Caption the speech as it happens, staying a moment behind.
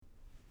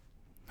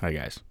Hi,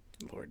 guys.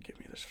 Lord, give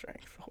me the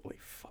strength. Holy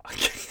fuck.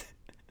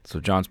 So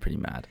John's pretty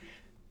mad.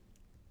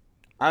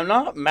 I'm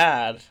not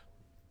mad.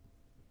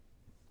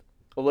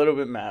 A little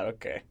bit mad,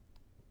 okay.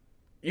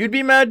 You'd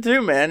be mad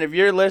too, man. If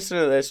you're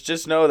listening to this,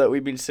 just know that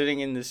we've been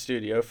sitting in the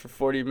studio for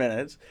 40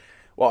 minutes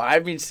while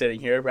I've been sitting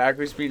here.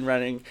 Backpage's been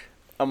running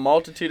a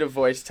multitude of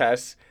voice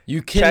tests.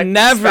 You can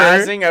never...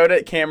 Spazzing out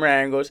at camera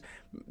angles.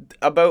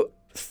 About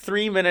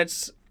 3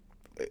 minutes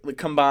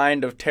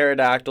combined of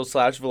pterodactyl /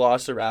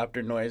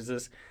 velociraptor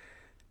noises.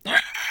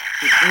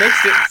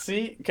 Mixed it.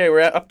 See? Okay,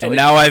 we're up to... And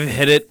now I've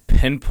hit it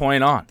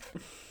pinpoint on.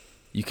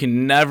 You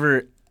can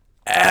never,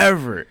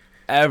 ever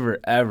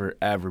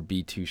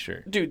be too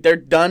sure. Dude, they're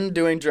done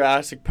doing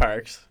Jurassic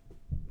Parks.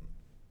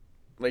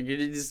 Like, you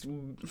just...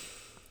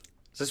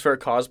 Is this for a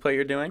cosplay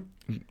you're doing?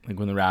 Like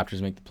when the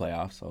Raptors make the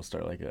playoffs, I'll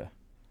start like a...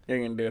 You're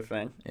going to do a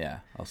thing? Yeah,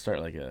 I'll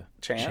start like a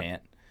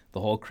chant.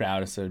 The whole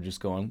crowd, instead of just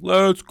going,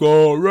 "Let's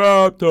go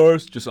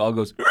Raptors," just all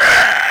goes...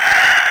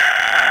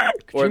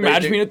 Could you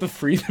imagine me at the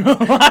free throw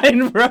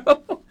line,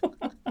 bro?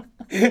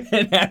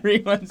 And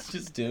everyone's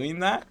just doing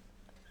that?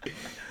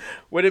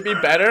 Would it be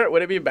better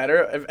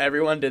if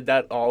everyone did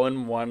that all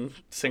in one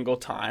single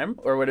time?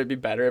 Or would it be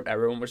better if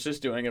everyone was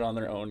just doing it on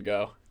their own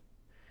go?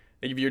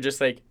 Like if you're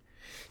just like...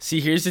 See,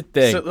 here's the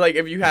thing. So, like,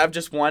 if you have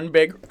just one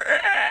big...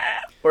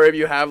 Or if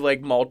you have,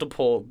 like,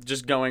 multiple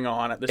just going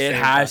on at the same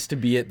time. It has to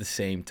be at the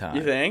same time.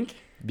 You think?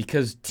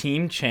 Because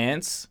team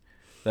chants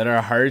that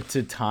are hard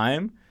to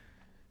time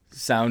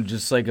sound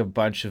just like a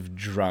bunch of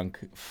drunk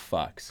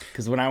fucks.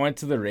 Because when I went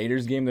to the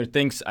Raiders game, their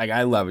things... Like,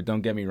 I love it,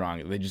 don't get me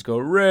wrong. They just go,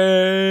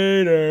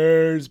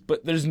 "Raiders!"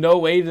 But there's no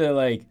way to,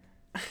 like,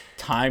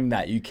 time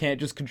that. You can't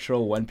just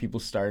control when people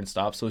start and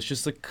stop. So it's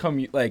just like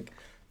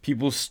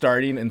people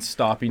starting and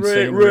stopping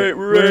saying You're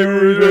like,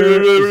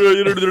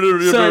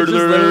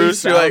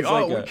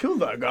 oh, we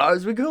killed that,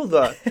 guys. We killed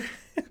that.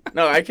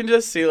 No, I can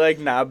just see, like,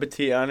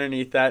 Nabati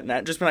underneath that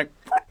net just be like...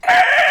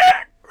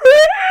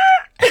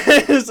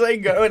 It's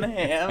like going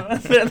ham on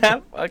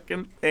that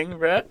fucking thing,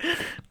 bro.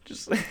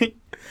 Just like...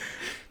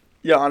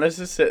 Giannis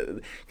is...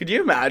 Could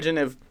you imagine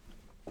if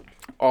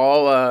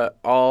all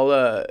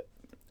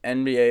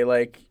NBA,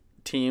 like...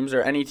 teams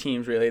or any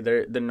teams really,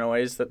 the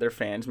noise that their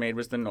fans made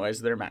was the noise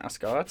of their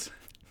mascots?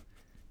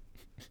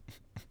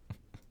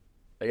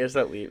 I guess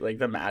that like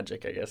the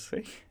Magic, I guess.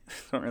 I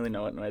don't really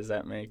know what noise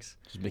that makes.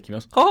 Just Mickey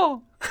Mouse.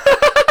 Oh.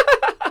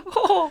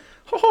 Oh.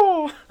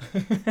 Oh.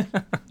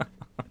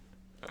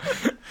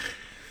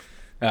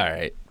 All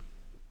right.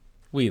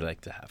 We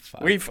like to have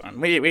fun. We have fun.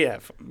 We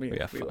have fun. We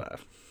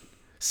laugh.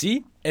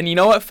 See? And you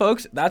know what,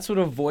 folks? That's what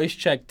a voice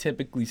check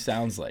typically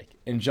sounds like.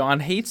 And John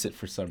hates it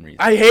for some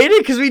reason. I hate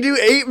it because we do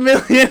 8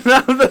 million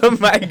of them,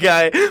 my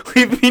guy.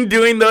 We've been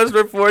doing those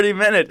for 40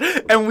 minutes.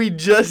 And we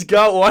just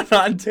got one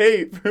on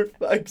tape, for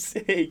fuck's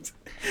sake.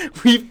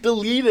 We've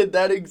deleted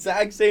that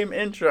exact same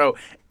intro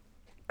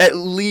at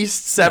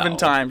least 7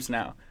 times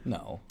now.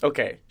 No.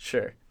 Okay,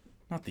 sure.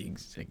 Not the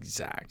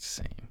exact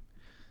same.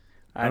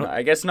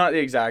 I guess not the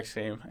exact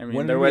same. I mean,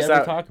 when there did was we ever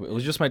that. talk about? It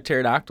was just my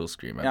pterodactyl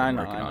scream. I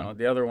know.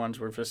 The other ones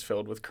were just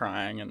filled with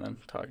crying and then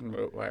talking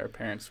about why our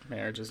parents'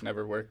 marriages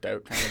never worked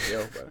out, kind of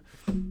deal. But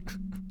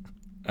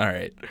all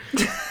right,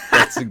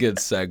 that's a good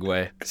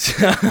segue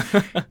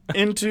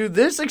into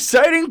this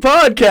exciting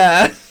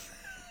podcast.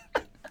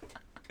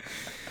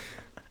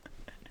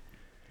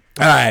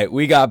 All right,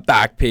 we got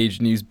Backpage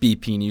news,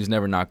 BP news.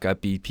 Never not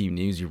got BP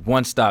news. Your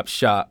one-stop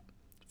shop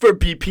for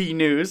BP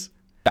news.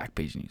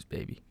 Backpage news,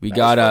 baby. We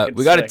got a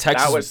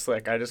Texas. That was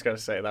slick. I just gotta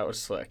say that was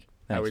slick.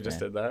 Thanks, how we just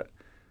did that.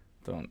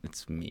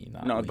 It's me,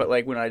 not no. me. But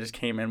like when I just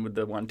came in with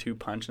the 1-2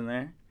 punch in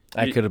there,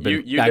 that could have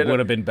been. That would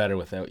have been better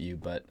without you.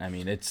 But I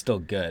mean, it's still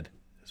good.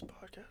 This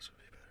podcast would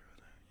be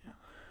better without you.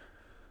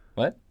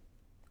 What?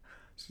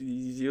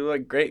 You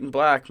look great in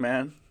black,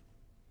 man.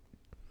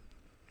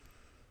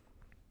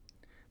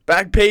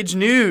 Backpage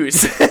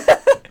news.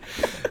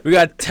 We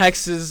got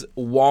Texas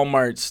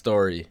Walmart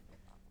story.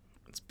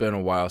 It's been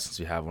a while since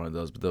we have one of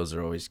those, but those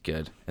are always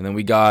good. And then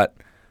we got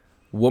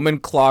woman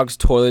clogs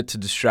toilet to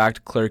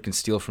distract clerk and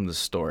steal from the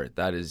store.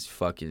 That is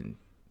fucking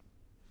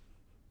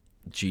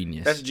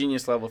genius. That's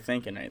genius level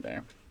thinking right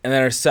there. And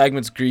then our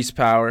segment's Grease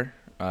Power.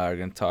 We're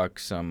going to talk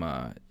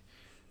some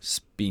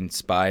being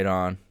spied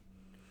on,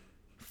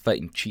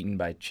 fighting cheating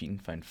by cheating,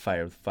 fighting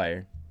fire with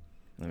fire.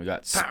 And then we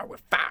got power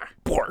with fire.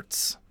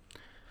 Sports.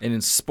 And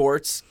in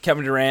sports,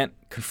 Kevin Durant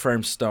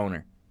confirmed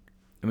stoner.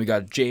 And we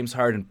got James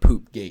Harden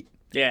Poop-Gate.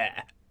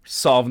 Yeah.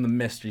 Solving the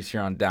mysteries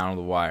here on Down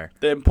the Wire.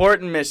 The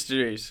important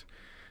mysteries.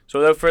 So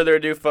without further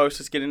ado, folks,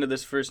 let's get into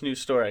this first news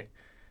story.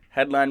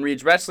 Headline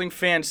reads, wrestling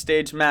fans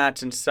stage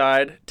match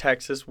inside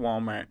Texas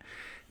Walmart.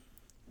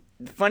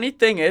 The funny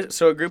thing is,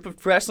 so a group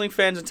of wrestling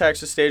fans in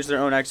Texas staged their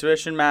own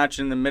exhibition match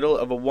in the middle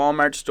of a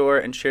Walmart store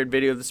and shared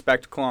video of the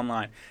spectacle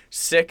online.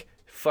 Sick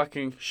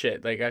fucking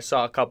shit. Like, I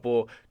saw a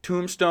couple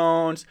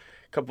tombstones,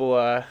 couple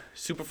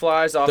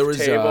Superflies off the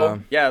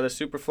table. The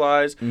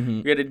Superflies.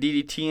 Mm-hmm. We had a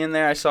DDT in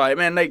there. I saw it.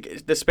 Man,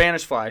 like the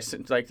Spanish fly,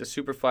 like the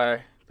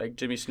Superfly, like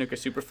Jimmy Snuka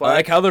Superfly. I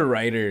like how the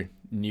writer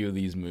knew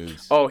these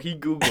moves. Oh, he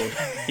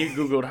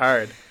Googled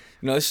hard.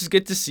 It's just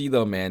good to see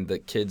though, man,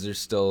 that kids are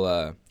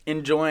still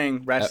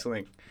enjoying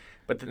wrestling.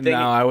 But the thing,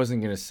 no, I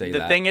wasn't gonna say that.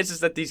 The thing is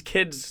that these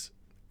kids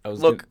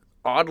look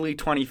oddly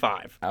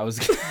 25. I was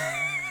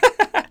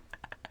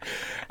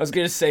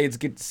gonna say it's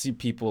good to see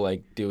people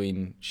like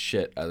doing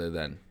shit other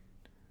than,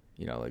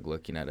 like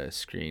looking at a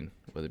screen,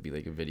 whether it be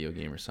like a video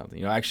game or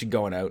something. Actually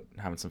going out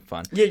and having some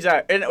fun. Yeah,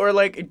 exactly. Or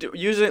like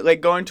using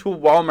like going to a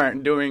Walmart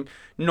and doing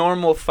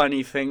normal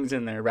funny things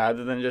in there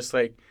rather than just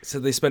like. So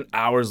they spent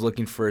hours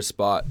looking for a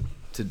spot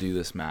to do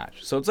this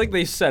match. So it's like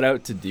they set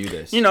out to do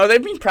this.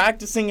 They've been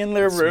practicing in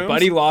their rooms.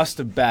 Buddy lost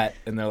a bet,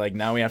 and they're like,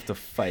 now we have to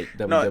fight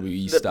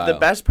WWE style. The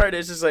best part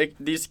is like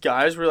these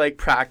guys were like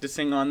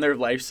practicing on their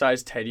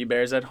life-size teddy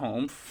bears at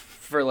home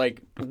for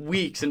like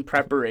weeks in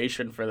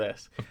preparation for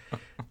this.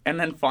 And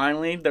then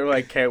finally they're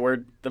like,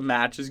 okay, the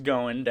match is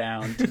going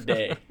down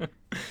today.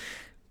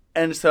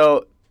 And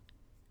so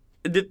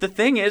the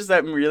thing is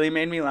that really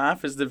made me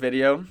laugh is the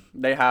video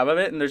they have of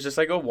it, and there's just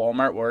like a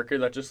Walmart worker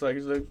that just like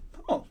is like,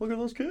 oh, look at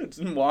those kids,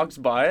 and walks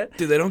by it.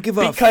 Dude, they don't give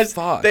a fuck.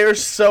 Because they're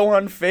so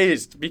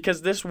unfazed.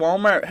 Because this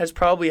Walmart has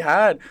probably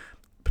had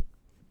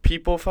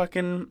people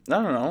fucking,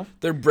 I don't know.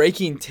 They're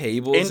breaking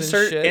tables and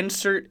shit.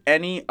 Insert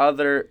any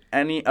other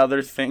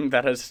thing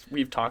that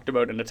we've talked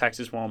about in a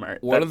Texas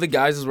Walmart. One of the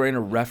guys is wearing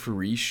a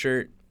referee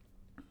shirt.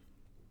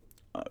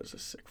 Oh, it was a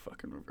sick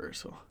fucking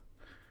reversal.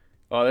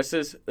 Oh, this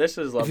is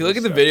lovely. If you look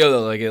at the video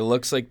though, like it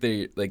looks like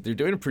they're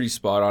doing a pretty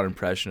spot on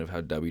impression of how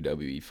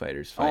WWE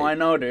fighters fight. Oh, I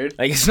know, dude.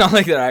 Like it's not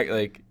like they're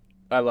like.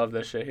 I love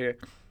this shit here.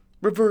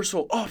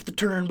 Reversal off the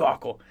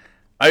turnbuckle.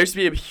 I used to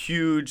be a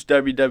huge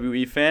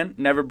WWE fan.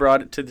 Never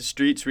brought it to the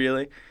streets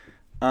really.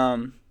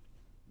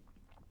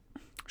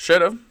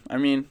 Should have. I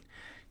mean,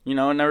 it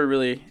never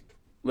really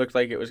looked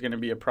like it was going to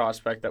be a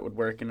prospect that would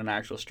work in an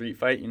actual street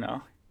fight.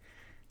 You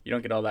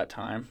don't get all that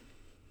time.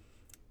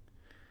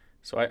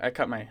 So I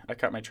cut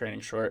my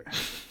training short.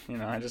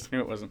 I just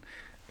knew it wasn't.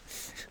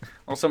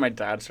 Also, my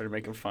dad started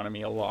making fun of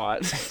me a lot.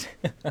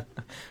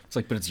 It's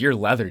like, but it's your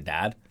leather,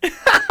 Dad.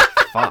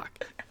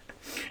 Fuck.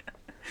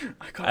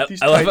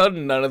 I love how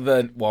none of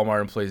the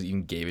Walmart employees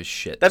even gave a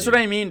shit. That's what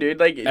I mean, dude.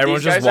 Like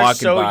everyone's these guys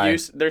just walking by.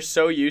 They're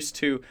so used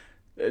to,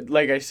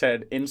 like I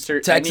said,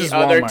 insert Texas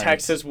any other Walmart.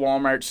 Texas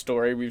Walmart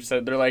story we've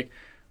said. They're like,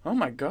 oh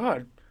my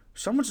god,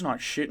 someone's not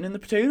shitting in the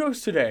potatoes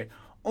today.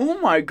 Oh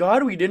my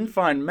god, we didn't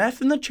find meth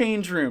in the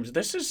change rooms.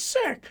 This is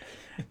sick.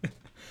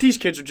 These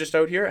kids are just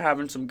out here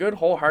having some good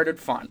wholehearted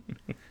fun.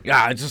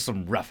 Yeah, it's just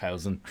some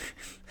roughhousing.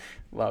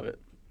 Love it.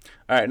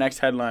 All right, next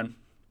headline.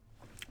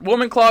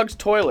 Woman clogs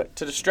toilet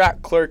to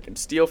distract clerk and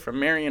steal from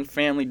Marion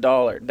Family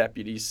Dollar,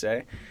 deputies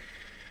say.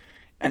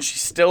 And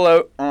she's still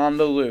out on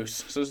the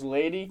loose. So this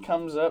lady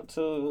comes up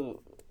to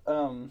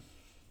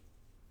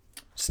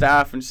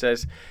staff and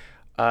says,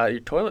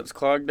 your toilet's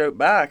clogged out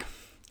back.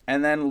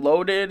 And then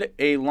loaded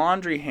a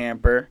laundry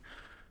hamper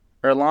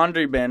or a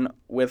laundry bin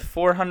with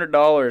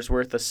 $400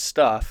 worth of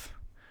stuff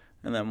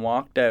and then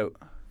walked out.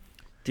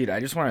 Dude,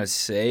 I just want to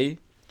say,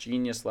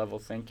 genius level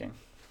thinking.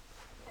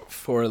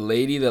 For a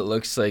lady that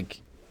looks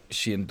like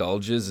she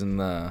indulges in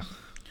the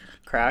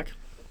crack.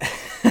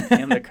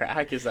 In the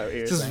crack, is that what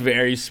you're saying? This is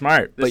very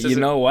smart. But you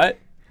know what?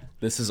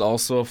 This is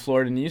also a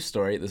Florida news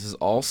story. This is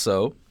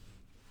also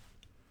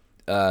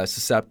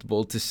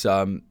susceptible to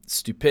some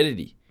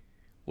stupidity.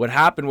 What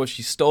happened was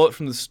she stole it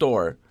from the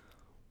store,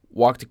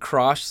 walked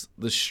across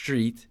the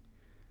street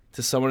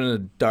to someone in a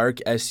dark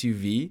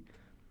SUV,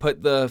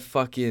 put the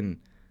fucking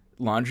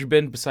laundry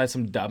bin beside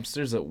some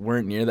dumpsters that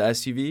weren't near the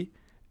SUV,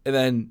 and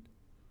then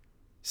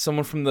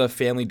someone from the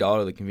Family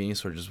Dollar, the convenience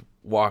store, just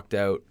walked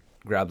out,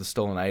 grabbed the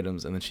stolen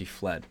items, and then she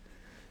fled.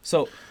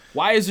 So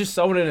why is there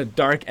someone in a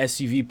dark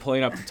SUV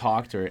pulling up to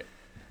talk to her?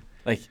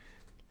 Like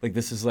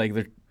this is like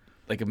they're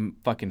like a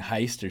fucking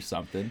heist or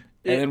something.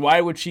 And then why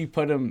would she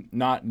put him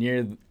not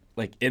near,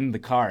 like, in the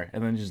car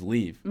and then just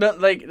leave? But,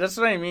 like, that's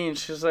what I mean.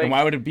 She's like... And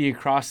why would it be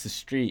across the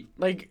street?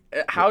 Like,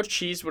 how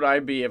cheese would I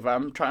be if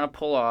I'm trying to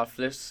pull off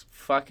this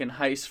fucking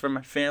heist from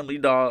a Family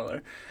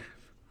Dollar?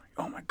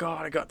 Oh, my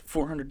God, I got the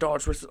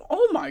 $400 worth of...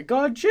 Oh, my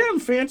God, Jim,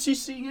 fancy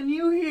seeing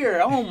you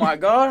here. Oh, my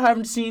God, I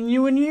haven't seen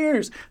you in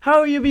years. How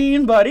are you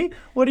being, buddy?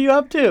 What are you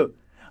up to?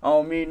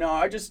 Oh, me, no,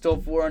 I just stole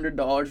 $400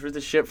 worth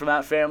of shit from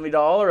that Family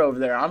Dollar over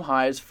there. I'm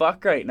high as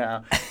fuck right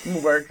now.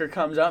 Worker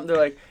comes up and they're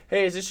like,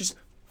 hey, is this just...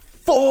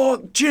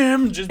 Fuck,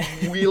 Jim! Just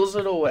wheels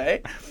it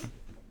away.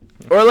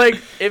 Or like,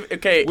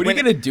 what are you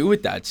going to do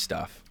with that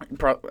stuff?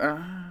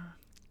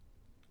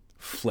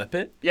 Flip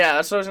it? Yeah,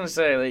 that's what I was going to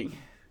say. Like,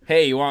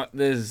 hey, you want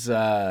this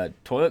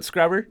toilet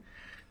scrubber?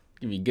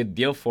 Give you a good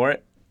deal for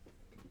it.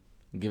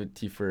 I'll give it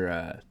to you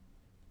for...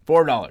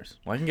 $4.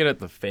 Well, I can get it at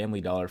the Family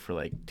Dollar for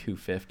like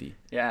 $2.50.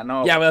 Yeah,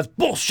 no. Yeah, but that's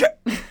bullshit.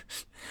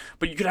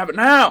 But you can have it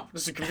now.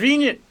 This is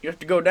convenient. You have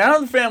to go down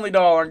to the Family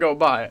Dollar and go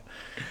buy it.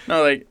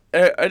 No, like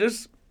I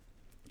just,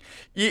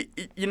 you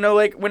know,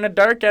 like when a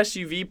dark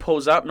SUV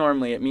pulls up,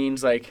 normally it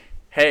means like,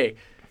 hey,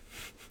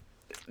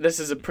 this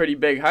is a pretty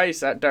big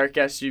heist. That dark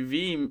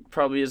SUV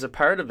probably is a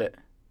part of it.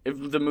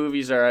 If the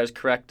movies are as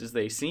correct as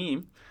they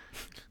seem,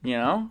 you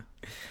know.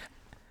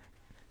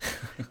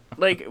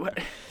 like,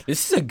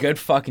 This is a good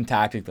fucking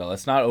tactic, though.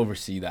 Let's not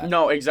oversee that.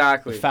 no,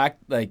 exactly. The fact,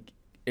 like,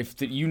 if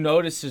you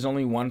notice there's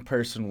only one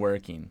person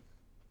working,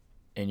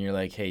 and you're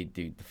like, hey,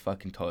 dude, the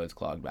fucking toilet's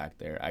clogged back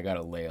there. I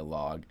gotta lay a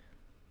log.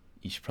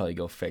 You should probably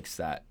go fix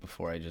that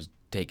before I just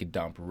take a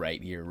dump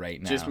right here,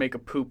 right now. Just make a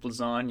poop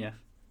lasagna.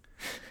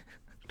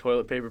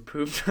 Toilet paper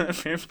poop, toilet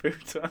paper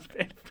poop, toilet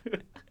paper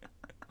poop.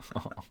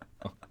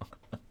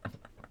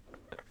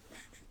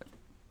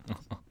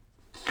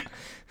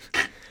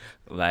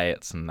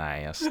 That's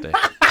nasty.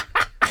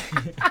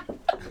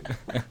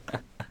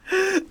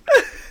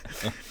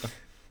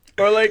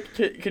 Or like,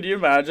 could you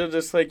imagine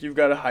just like you've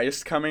got a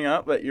heist coming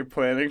up that you're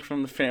planning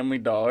from the Family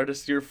Dollar to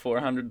steal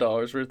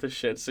 $400 worth of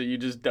shit, so you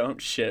just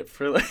don't shit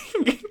for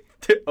like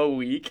a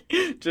week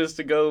just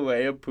to go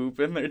away a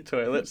poop in their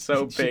toilet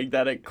so big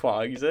that it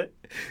clogs it.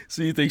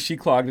 So you think she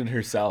clogged it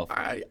herself?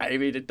 I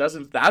mean, it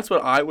doesn't. That's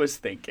what I was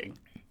thinking.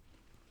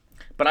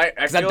 But I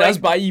feel that does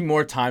buy you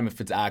more time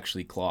if it's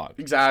actually clogged.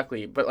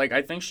 Exactly. But like,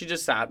 I think she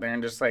just sat there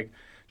and just like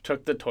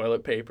took the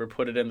toilet paper,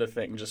 put it in the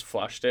thing, just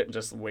flushed it, and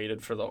just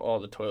waited for all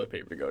the toilet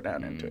paper to go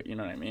down into it. You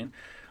know what I mean?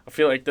 I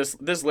feel like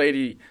this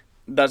lady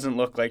doesn't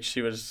look like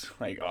she was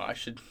like, oh, I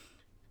should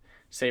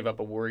save up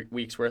a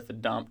week's worth of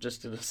dump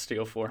just to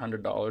steal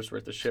 $400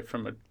 worth of shit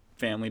from a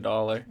Family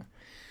Dollar.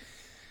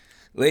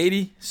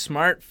 Lady,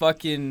 smart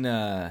fucking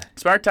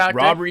smart tactic.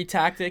 Robbery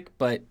tactic,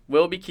 but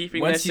we'll be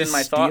keeping this in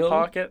my thought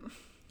pocket.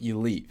 You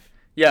leave.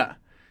 Yeah.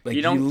 Like,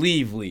 you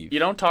leave. You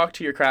don't talk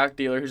to your crack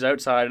dealer who's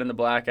outside in the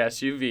black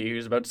SUV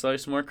who's about to sell you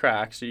some more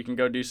crack so you can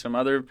go do some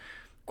other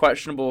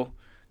questionable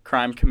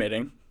crime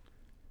committing.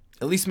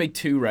 At least make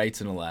 2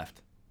 rights and a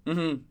left.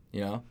 Mm-hmm. You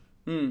know?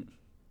 Mm.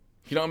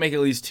 If you don't make at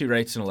least 2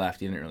 rights and a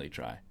left, you didn't really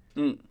try.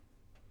 Mm.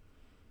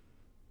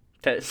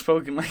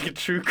 Spoken like a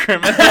true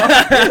criminal.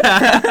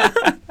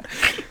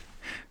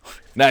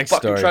 Next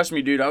Fucking story. trust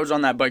me, dude. I was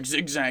on that bike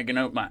zigzagging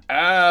out my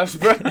ass,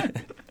 bro.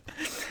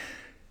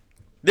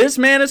 This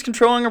man is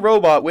controlling a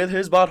robot with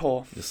his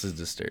butthole. This is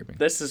disturbing.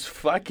 This is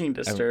fucking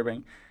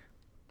disturbing.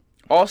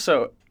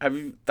 Also,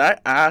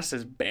 that ass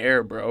is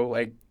bare, bro.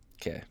 Like,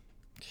 Okay.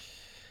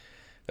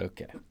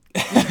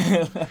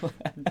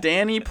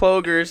 Danny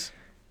Ploger's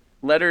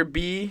letter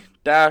B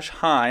dash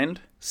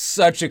Hind.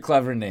 Such a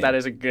clever name. That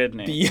is a good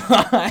name.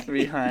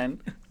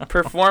 Behind.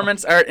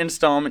 Performance art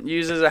installment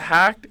uses a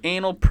hacked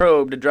anal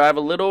probe to drive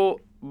a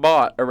little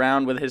bot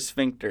around with his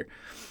sphincter.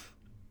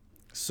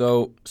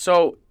 So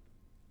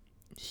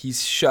he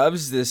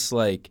shoves this,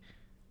 like,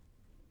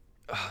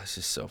 oh, this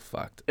is so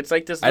fucked. It's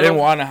like this. I didn't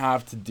want to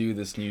have to do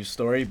this news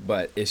story,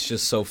 but it's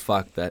just so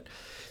fucked that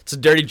it's a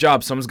dirty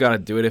job. Someone's got to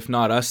do it. If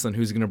not us, then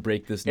who's gonna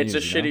break this news?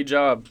 It's a shitty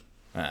job.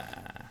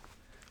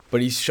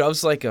 But he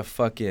shoves like a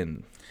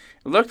fucking.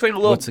 It looked like a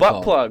little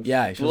butt plug.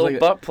 Yeah, he shoves a little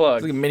butt plug.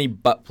 It's like a mini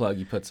butt plug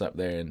he puts up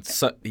there, and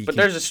but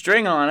there's a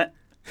string on it,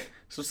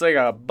 so it's like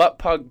a butt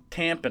plug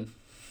tampon.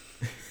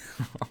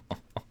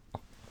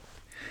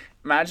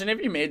 Imagine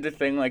if you made the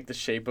thing like the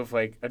shape of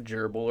like a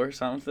gerbil or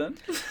something.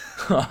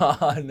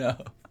 Oh, no.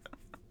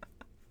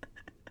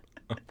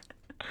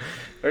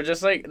 Or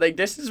just like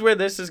this is where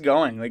this is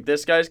going. Like,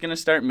 this guy's gonna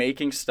start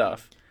making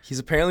stuff. He's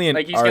apparently an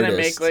artist. Like, he's gonna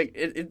make like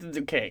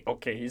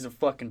okay. He's a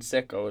fucking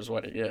sicko, is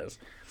what he is.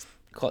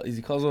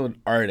 He calls him an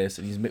artist,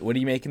 and what did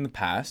he make in the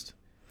past?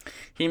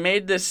 He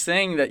made this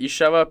thing that you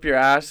shove up your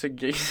ass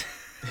against,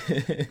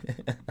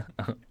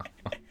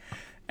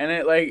 and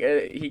it like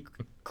he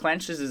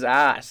clenches his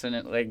ass, and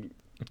it like,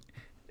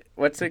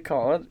 what's it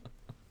called?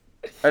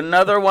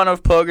 Another one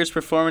of Ploger's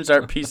performance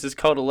art pieces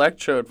called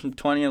Electrode from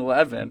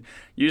 2011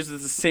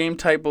 uses the same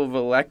type of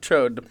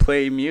electrode to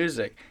play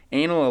music.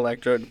 Anal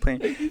electrode to play.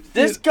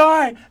 This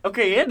guy,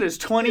 okay, it is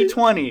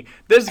 2020.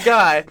 This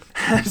guy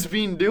has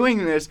been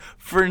doing this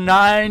for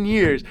 9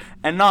 years,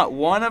 and not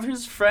one of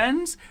his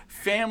friends,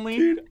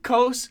 family,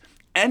 close,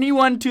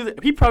 anyone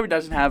he probably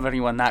doesn't have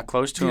anyone that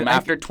close to him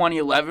after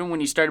 2011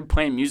 when he started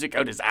playing music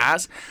out his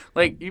ass.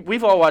 Like,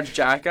 we've all watched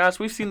Jackass.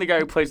 We've seen the guy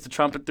who plays the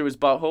trumpet through his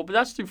butthole, but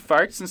that's through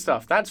farts and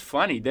stuff. That's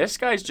funny. This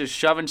guy's just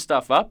shoving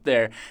stuff up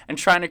there and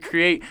trying to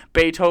create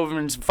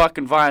Beethoven's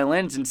fucking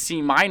violins in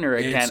C minor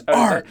again. It's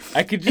art.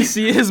 I could just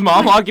see his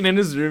mom walking in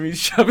his room. He's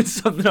shoving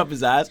something up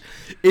his ass.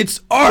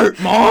 It's art,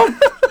 Mom.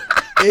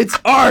 It's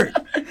art.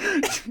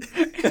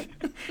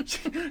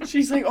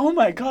 She's like, oh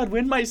my God,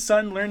 when my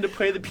son learned to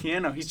play the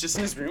piano, he's just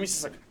in his room, he's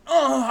just like,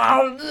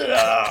 oh,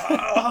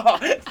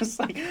 just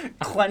like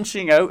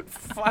clenching out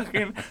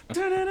fucking,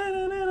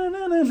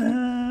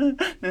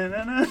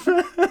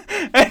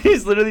 and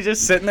he's literally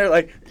just sitting there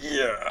like,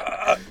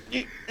 yeah.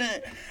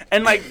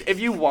 And like, if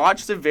you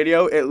watch the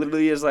video, it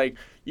literally is like,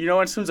 you know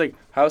when someone's like,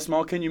 how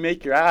small can you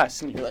make your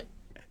ass? And you're like,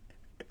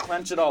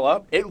 clench it all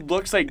up. It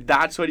looks like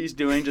that's what he's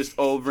doing just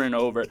over and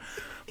over.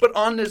 But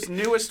on this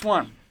newest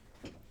one,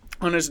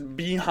 on his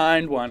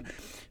behind one,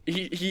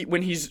 he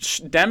when he's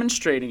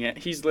demonstrating it,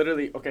 he's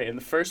literally okay. In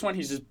the first one,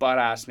 he's just butt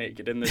ass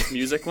naked. In this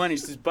music one,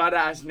 he's just butt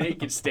ass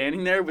naked,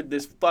 standing there with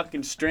this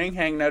fucking string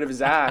hanging out of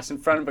his ass in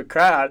front of a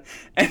crowd,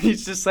 and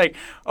he's just like,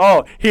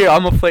 "Oh, here,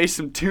 I'm gonna play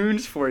some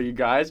tunes for you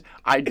guys.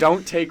 I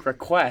don't take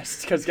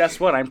requests, because guess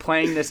what? I'm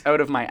playing this out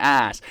of my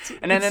ass."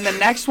 And then in the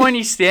next one,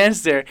 he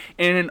stands there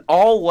in an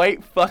all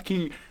white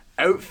fucking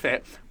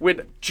outfit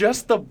with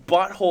just the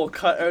butthole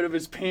cut out of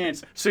his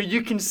pants, so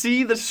you can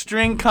see the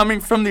string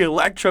coming from the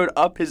electrode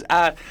up his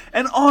ass,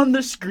 and on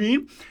the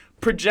screen,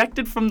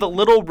 projected from the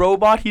little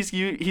robot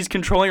he's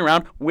controlling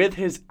around with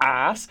his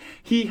ass,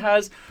 he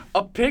has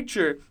a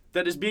picture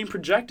that is being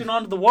projected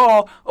onto the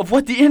wall of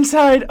what the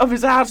inside of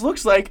his ass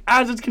looks like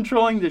as it's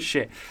controlling this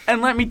shit.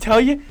 And let me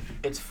tell you,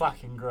 it's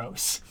fucking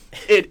gross.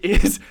 It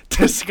is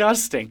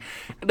disgusting.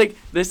 Like,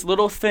 this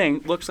little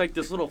thing looks like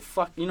this little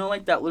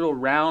like that little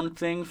round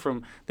thing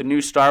from the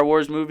new Star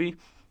Wars movie?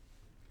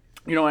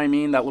 You know what I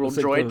mean? That little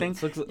droid thing?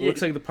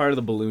 Looks like the part of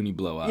the balloon you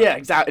blow up. Yeah,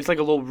 exactly. It's like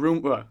a little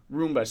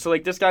Roomba. So,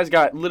 like, this guy's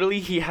got, literally,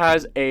 he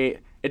has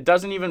it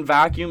doesn't even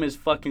vacuum his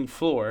fucking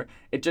floor.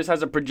 It just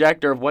has a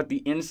projector of what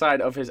the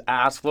inside of his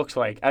ass looks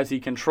like as he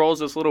controls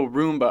this little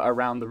Roomba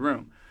around the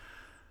room.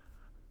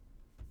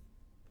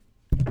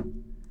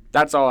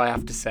 That's all I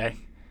have to say.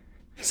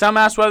 Some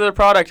asked whether the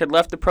product had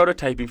left the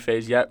prototyping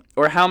phase yet,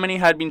 or how many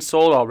had been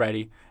sold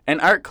already. An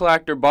art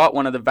collector bought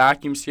one of the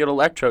vacuum-sealed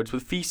electrodes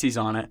with feces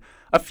on it.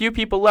 A few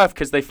people left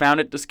because they found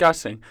it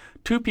disgusting.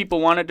 2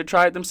 people wanted to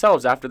try it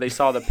themselves after they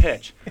saw the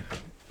pitch.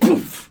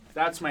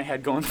 That's my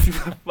head going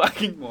through the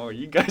fucking wall.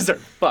 You guys are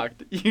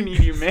fucked. You need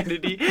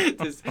humanity.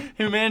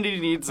 Humanity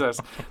needs us.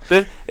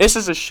 This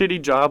is a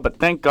shitty job, but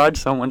thank God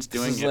someone's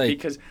doing it.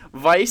 Because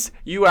Vice,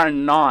 you are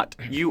not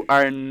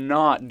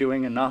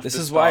doing enough. This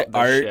is why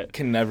art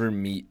can never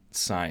meet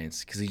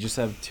science, because you just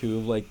have 2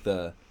 of like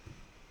the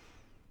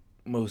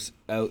most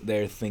out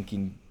there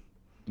thinking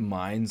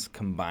minds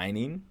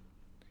combining,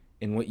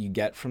 and what you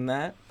get from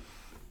that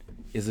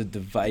is a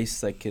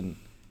device that can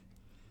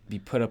be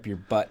put up your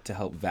butt to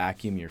help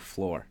vacuum your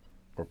floor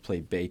or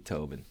play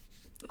Beethoven.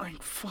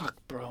 Like, fuck,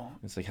 bro.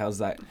 It's like, how's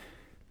that?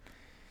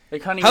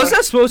 Like, honey, how's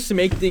that supposed to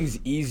make things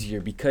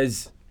easier?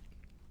 Because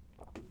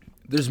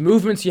there's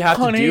movements you have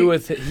to do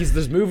with it.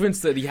 There's movements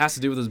that he has to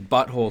do with his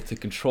butthole to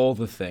control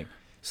the thing.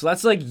 So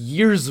that's like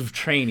years of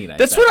training.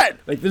 That's what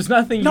like. There's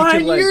nothing.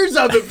 9 years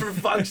of it, for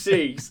fuck's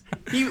sakes.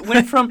 He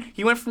went from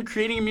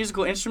creating a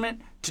musical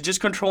instrument to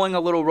just controlling a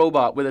little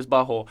robot with his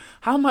butthole.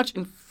 How much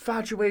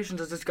infatuation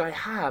does this guy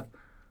have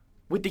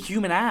with the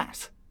human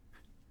ass?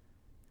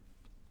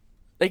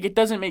 Like, it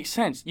doesn't make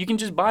sense. You can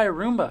just buy a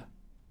Roomba.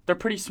 They're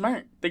pretty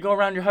smart. They go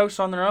around your house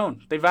on their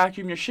own. They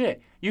vacuum your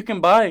shit. You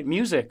can buy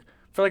music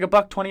for like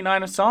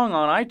 $1.29 a song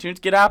on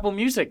iTunes. Get Apple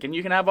Music, and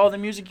you can have all the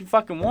music you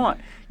fucking want.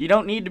 You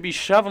don't need to be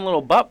shoving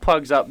little butt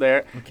plugs up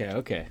there.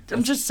 Okay.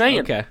 I'm just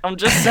saying. Okay. I'm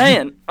just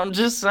saying.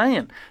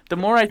 The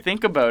more I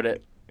think about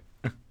it,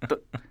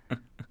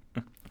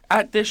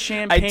 at this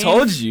champagne.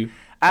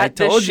 I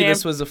told you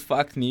this was a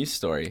fuck news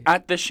story.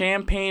 At the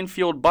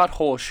champagne-fueled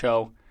butthole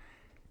show,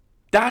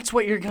 that's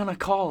what you're gonna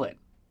call it.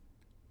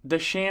 The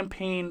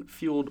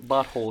champagne-fueled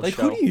butthole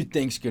show. Who do you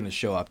think's gonna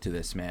show up to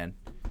this, man?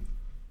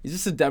 Is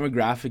this a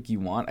demographic you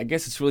want? I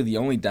guess it's really the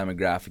only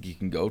demographic you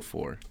can go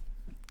for.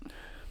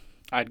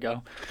 I'd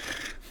go.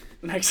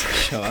 Next.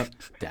 Show up.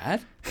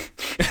 Dad?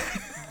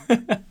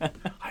 I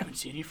haven't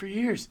seen you for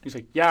years. He's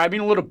like, yeah, I've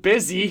been a little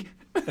busy.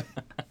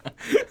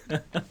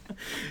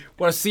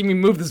 Want to see me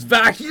move this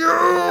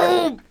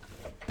vacuum?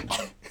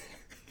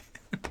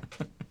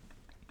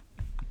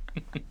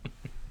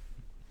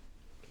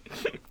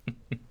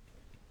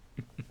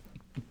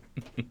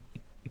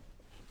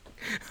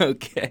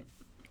 Okay.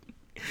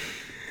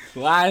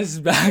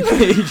 Last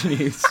Backpage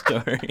news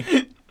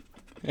story.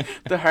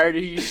 The harder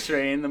you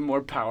strain, the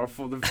more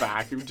powerful the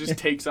vacuum just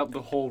takes up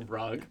the whole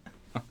rug.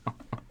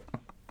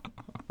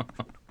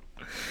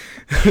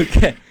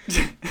 Okay.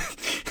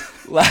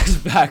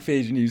 Last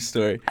Backpage news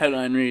story.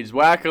 Headline reads,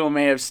 Wacko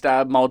may have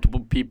stabbed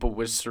multiple people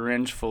with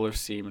syringe full of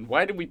semen.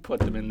 Why did we put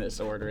them in this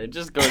order? It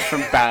just goes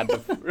from bad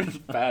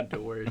to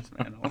worse,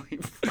 man. Holy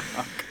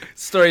fuck.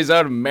 Story's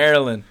out of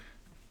Maryland.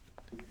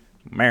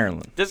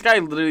 This guy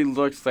literally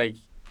looks like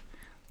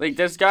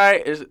this guy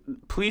is.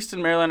 Police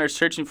in Maryland are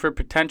searching for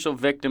potential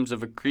victims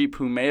of a creep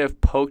who may have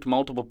poked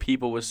multiple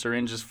people with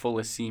syringes full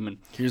of semen.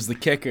 Here's the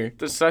kicker.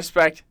 The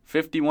suspect,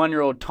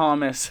 51-year-old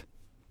Thomas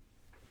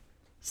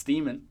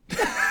Steeman.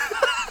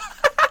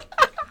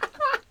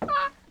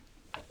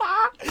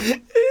 His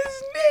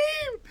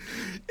name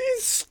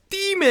is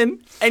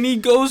Steeman, and he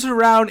goes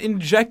around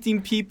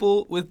injecting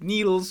people with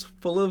needles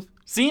full of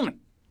semen.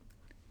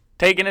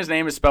 Taken, his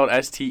name is spelled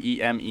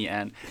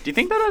Stemen. Do you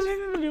think that has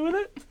anything to do with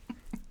it?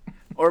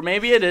 Or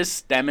maybe it is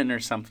Stemmen or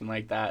something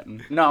like that.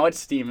 No, it's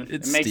Steeman.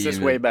 It makes this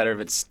way better if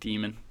it's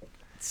Steeman.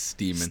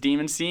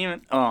 Steeman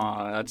Seaman.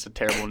 Oh, that's a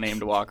terrible name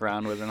to walk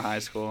around with in high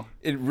school.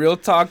 In real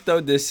talk,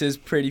 though, this is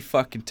pretty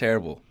fucking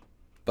terrible.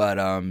 But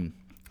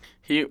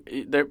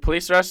the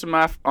police arrested him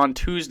on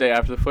Tuesday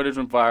after the footage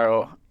went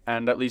viral,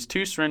 and at least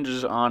 2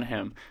 syringes on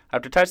him.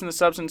 After testing the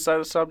substance inside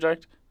the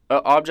subject,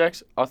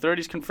 objects.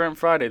 Authorities confirmed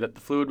Friday that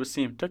the fluid was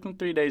semen. Took them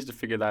 3 days to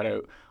figure that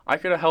out. I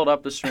could have held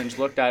up the syringe,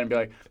 looked at it, and be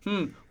like,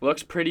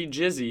 looks pretty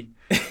jizzy.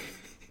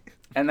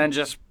 And then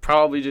just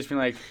probably just be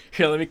like,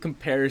 here, let me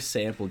compare a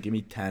sample. Give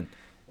me 10.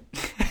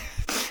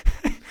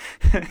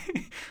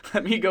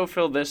 let me go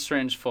fill this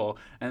syringe full,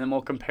 and then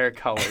we'll compare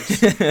colors.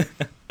 She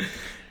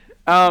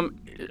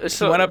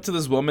went up to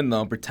this woman,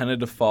 though, and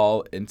pretended to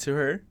fall into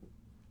her,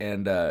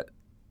 and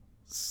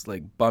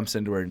like bumps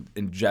into her and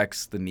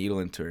injects the needle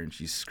into her, and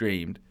she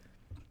screamed.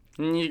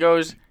 And he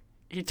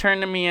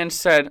turned to me and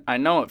said, I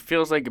know it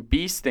feels like a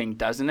bee sting,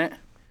 doesn't it?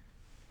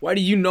 Why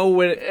do you know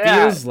what it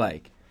feels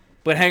like?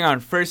 But hang on,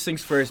 first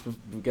things first, we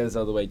get this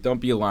out of the way. Don't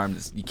be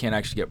alarmed. You can't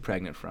actually get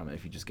pregnant from it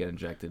if you just get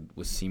injected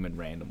with semen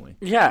randomly.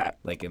 Yeah.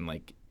 Like in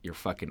like your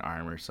fucking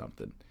arm or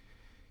something.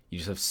 You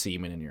just have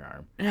semen in your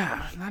arm.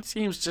 Yeah, that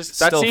seems just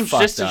Still as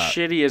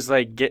shitty as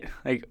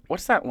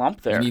what's that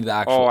lump there? You need the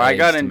actual I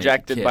got eggs to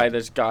injected make a by kid.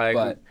 this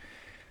guy.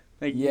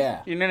 But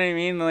yeah, you know what I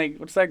mean? Like,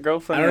 what's that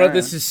girlfriend? I don't know if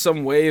this is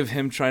some way of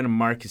him trying to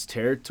mark his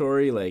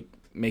territory, like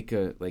make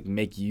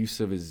use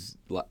of his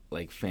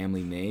like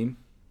family name.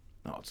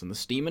 No, it's in the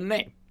steaming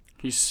name.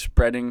 He's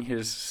spreading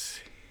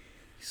his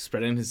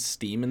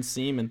steam and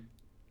semen.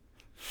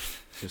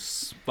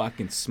 Just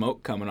fucking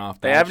smoke coming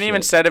off that They haven't shit.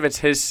 even said if it's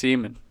his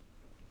semen.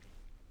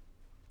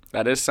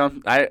 That is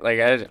something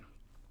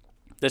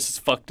this is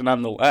fucked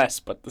nonetheless,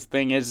 but the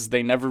thing is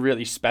they never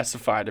really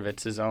specified if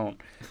it's his own.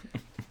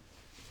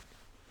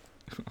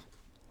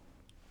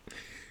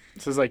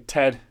 This is like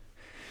Ted.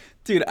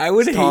 Dude, I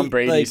would It's hate Tom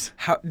Brady's. Like,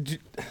 how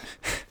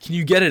can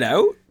you get it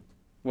out?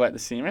 What, the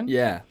semen?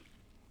 Yeah.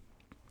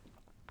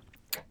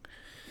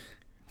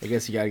 I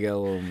guess you gotta get a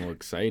little more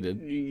excited.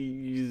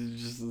 You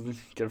just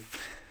gotta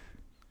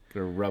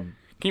rub.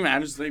 Can you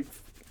imagine? Just like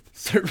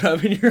Start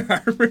rubbing your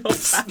arm real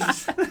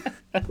fast.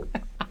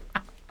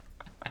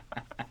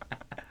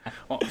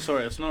 Oh,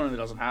 sorry, this normally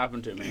doesn't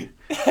happen to me.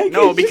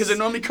 No, because it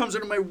normally comes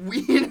out of my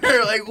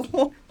wiener. Like,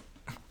 whoa.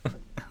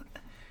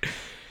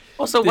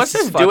 Also, what's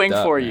this doing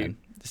for you?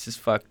 This is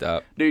fucked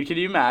up. Dude, can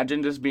you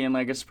imagine just being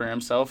like a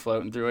sperm cell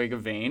floating through like a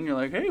vein? You're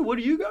like, hey, what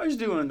are you guys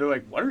doing? They're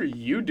like, what are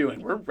you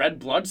doing? We're red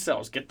blood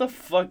cells. Get the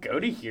fuck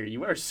out of here.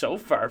 You are so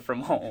far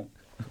from home.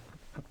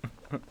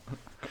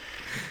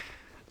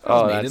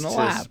 Oh, that's in the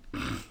lab.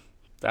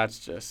 That's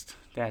just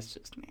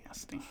nasty.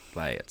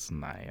 Like, it's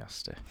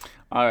nasty.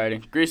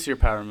 Alrighty, grease your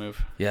power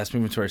move. Yeah, let's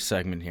move into our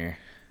segment here.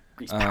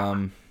 Grease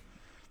power.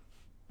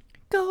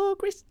 Go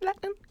grease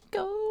lightning,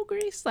 go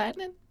grease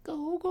lightning,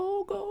 go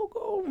go go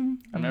go.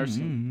 I've never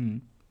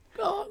seen.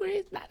 Go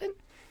grease lightning.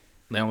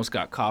 They almost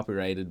got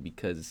copyrighted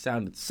because it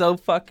sounded so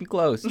fucking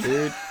close,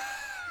 dude.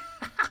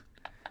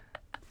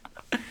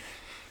 All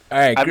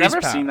right, I've grease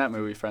never power. seen that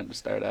movie front to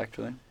start.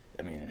 Actually,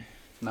 I mean,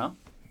 no.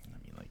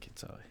 like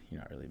it's you're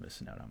not really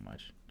missing out on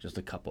much. Just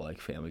a couple like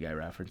Family Guy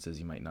references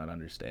you might not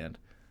understand.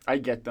 I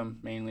get them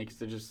mainly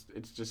because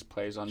it just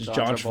plays on Just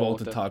John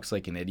Travolta talks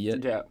like an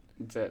idiot. Yeah,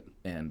 that's it.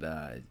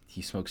 And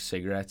he smokes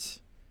cigarettes,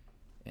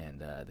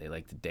 and they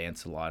like to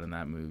dance a lot in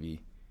that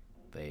movie.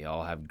 They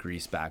all have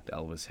grease-backed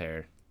Elvis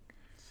hair.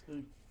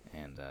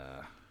 And,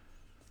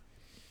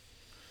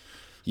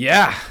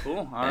 yeah.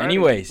 Cool. All right.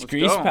 Anyways, Let's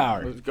grease go.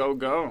 power. Let's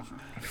go.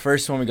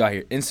 First one we got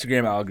here,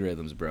 Instagram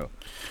algorithms, bro.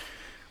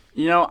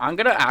 You know, I'm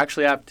going to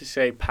actually have to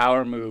say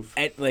power move.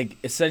 And, like,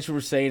 essentially what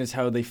we're saying is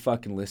how they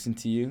fucking listen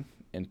to you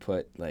and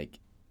put, like,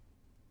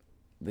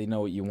 they know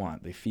what you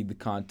want. They feed the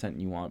content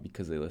you want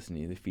because they listen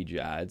to you. They feed you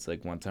ads.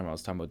 Like, one time I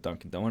was talking about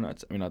Dunkin'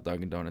 Donuts. I mean, not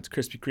Dunkin' Donuts,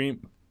 Krispy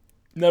Kreme.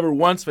 Never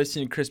once have I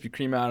seen a Krispy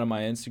Kreme ad on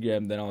my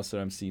Instagram. Then all of a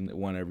sudden I'm seeing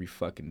one every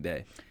fucking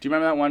day. Do you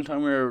remember that one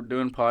time we were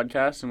doing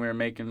podcasts and we were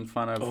making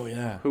fun of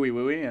Hooey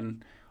Wooey,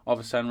 and all of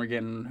a sudden we're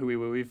getting Hooey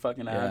Wooey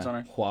fucking ads on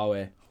our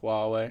Huawei.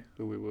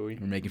 Hooey Wooey.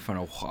 We're making fun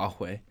of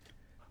Huawei.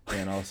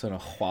 And all of a sudden a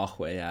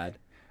Huawei ad.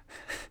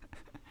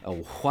 A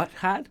what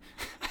ad?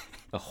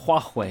 A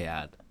Huawei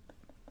ad.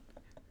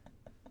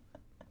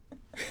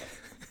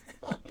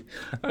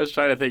 I was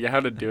trying to think of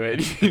how to do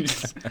it.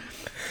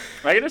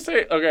 I gotta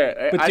say,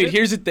 okay. But dude,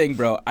 here's the thing,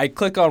 bro. I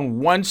click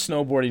on one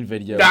snowboarding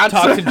video, That's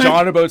talk to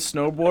John about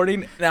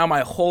snowboarding. Now my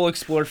whole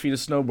explore feed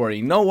is snowboarding.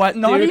 You know what,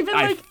 Not dude? even,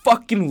 I like-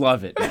 fucking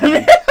love it.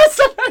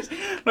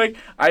 Like,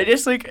 I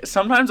just, like,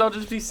 sometimes I'll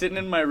just be sitting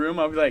in my room.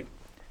 I'll be like,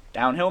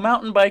 downhill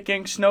mountain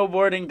biking,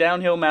 snowboarding,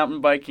 downhill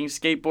mountain biking,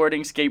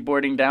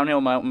 skateboarding,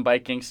 downhill mountain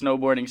biking,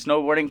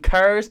 snowboarding,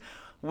 cars,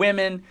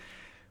 women,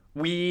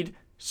 weed,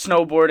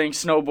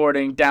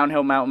 snowboarding,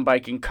 downhill mountain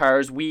biking,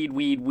 cars, weed,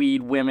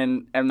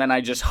 women, and then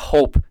I just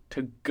hope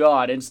to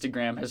God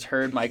Instagram has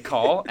heard my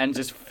call and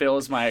just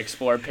fills my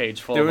explore page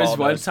full There of was all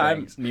one those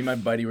time, things. me and my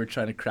buddy were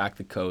trying to crack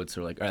the code,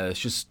 so we're like, all right, let's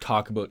just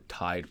talk about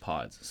Tide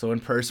Pods. So in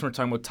person, we're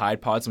talking about Tide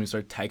Pods, and we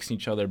started texting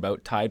each other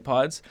about Tide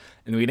Pods,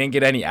 and we didn't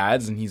get any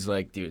ads, and he's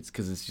like, dude, it's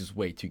because it's just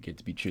way too good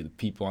to be true. The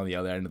people on the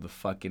other end of the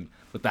fucking,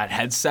 with that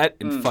headset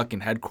in fucking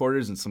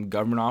headquarters in some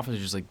government office, are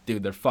just like,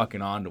 dude, they're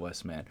fucking on to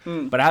us, man.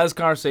 But I had this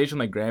conversation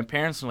with my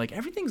grandparents, and like,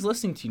 everything's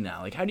listening to you now.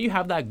 Like, how do you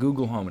have that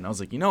Google Home? And I was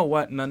like, you know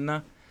what,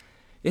 Nunna?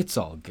 It's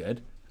all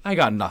good. I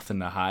got nothing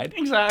to hide.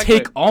 Exactly.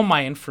 Take all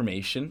my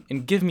information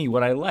and give me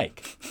what I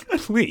like.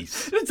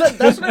 Please. That's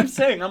what I'm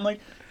saying. I'm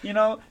like,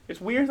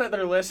 it's weird that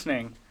they're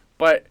listening,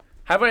 but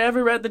have I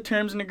ever read the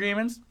terms and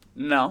agreements?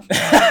 No.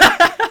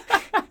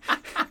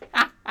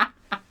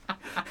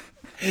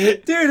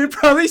 Dude, it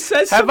probably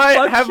says have I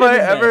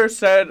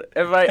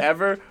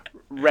ever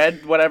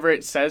read whatever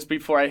it says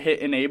before I hit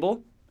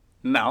enable?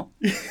 No.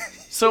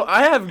 So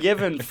I have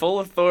given full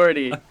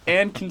authority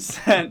and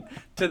consent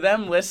to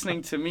them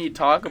listening to me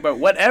talk about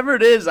whatever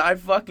it is I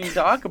fucking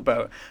talk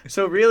about.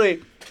 So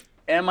really,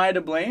 am I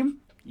to blame?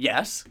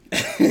 Yes.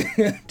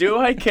 Do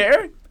I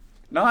care?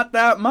 Not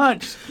that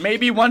much.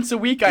 Maybe once a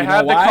week I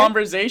have the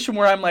conversation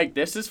where I'm like,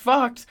 this is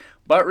fucked.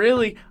 But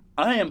really,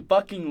 I am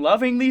fucking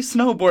loving these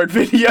snowboard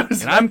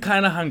videos. And I'm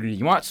kind of hungry.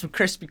 You want some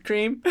Krispy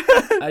Kreme?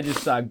 I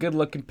just saw a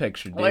good-looking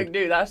picture, dude. Like,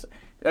 dude,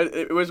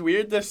 it was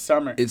weird this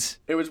summer.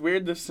 It was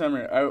weird this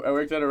summer. I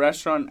worked at a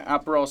restaurant.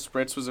 Aperol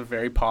Spritz was a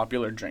very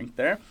popular drink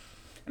there.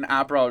 And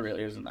Aperol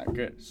really isn't that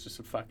good. It's just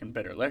a fucking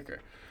bitter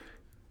liquor.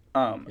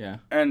 Yeah.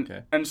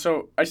 And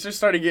so I just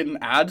started getting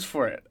ads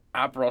for it.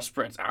 Aperol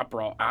Spritz,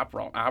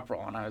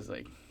 Aperol. And I was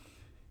like,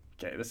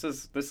 okay, this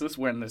is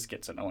when this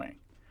gets annoying.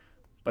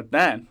 But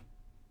then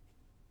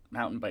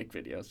mountain bike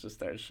videos just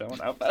started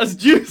showing up as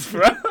juice,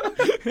 bro.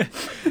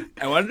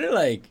 I wonder,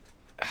 like,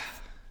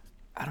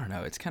 I don't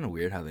know. It's kind of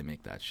weird how they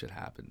make that shit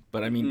happen.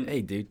 But, I mean,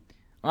 hey, dude,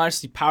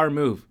 honestly, power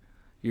move.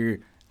 You're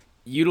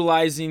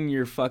utilizing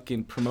your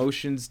fucking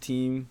promotions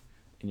team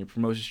and your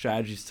promotion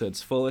strategies to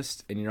its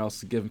fullest, and you're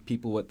also giving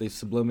people what they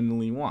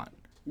subliminally want.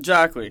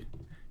 Exactly.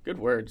 Good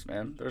words,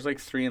 man. There's like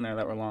 3 in there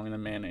that were longer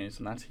than mayonnaise,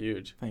 and that's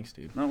huge. Thanks,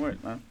 dude. No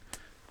worries, man.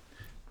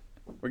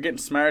 We're getting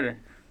smarter.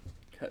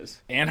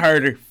 And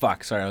harder.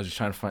 Fuck, sorry, I was just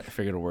trying to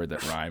figure out a word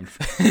that rhymed.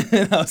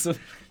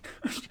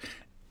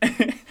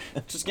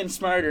 Just getting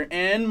smarter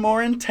and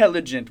more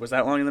intelligent. Was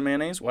that longer than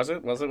mayonnaise? Was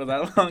it? Was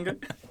that longer?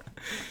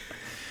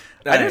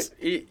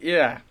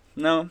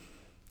 No.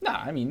 Nah,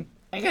 I mean,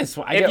 I guess.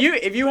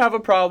 If you have a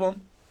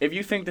problem, if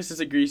you think this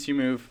is a greasy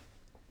move,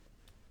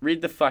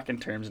 read the fucking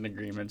terms and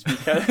agreements,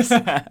 because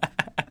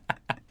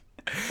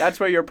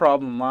that's where your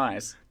problem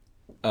lies.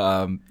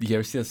 You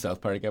ever see the South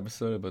Park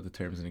episode about the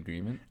terms and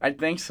agreement? I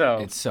think so.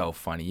 It's so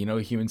funny. You know,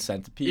 a human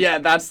centipede? Yeah,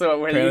 that's the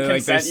one where you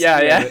consent. They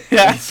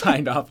Yeah.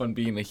 signed off on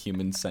being a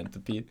human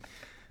centipede.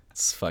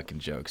 It's fucking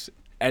jokes.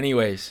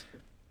 Anyways,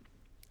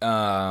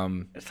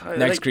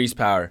 next grease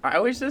power. I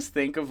always just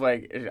think of,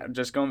 like,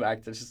 just going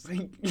back to just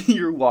like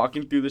you're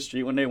walking through the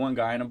street one day, one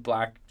guy in a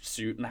black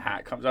suit and a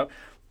hat comes up,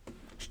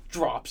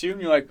 drops you, and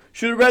you're like,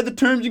 should have read the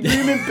terms and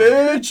agreement,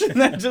 bitch,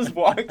 and then just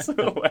walks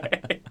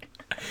away.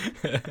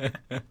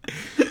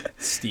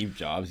 Steve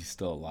Jobs, he's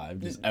still alive,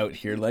 just out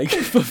here like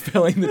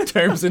fulfilling the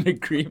terms and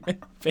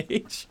agreement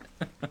page.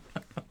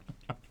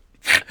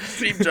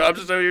 Steve Jobs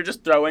is over here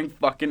just throwing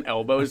fucking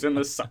elbows on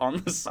the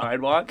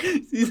sidewalk.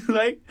 He's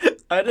like,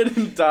 I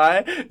didn't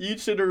die. You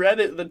should have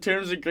read it, the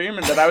terms of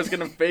agreement, that I was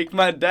gonna fake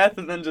my death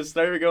and then just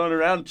start going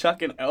around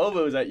chucking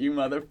elbows at you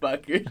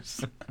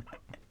motherfuckers.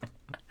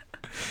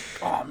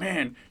 Oh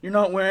man, you're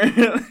not wearing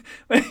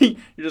like,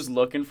 you're just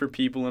looking for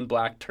people in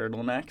black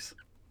turtlenecks.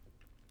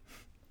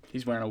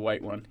 He's wearing a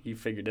white one. He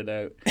figured it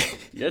out.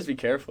 You guys be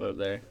careful out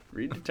there.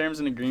 Read the terms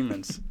and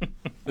agreements.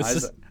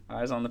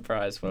 Eyes on the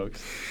prize,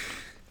 folks.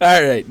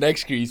 All right,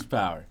 next grease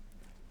power.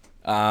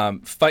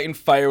 Fighting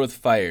fire with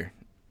fire,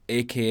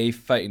 a.k.a.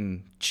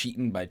 fighting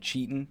cheating by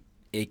cheating,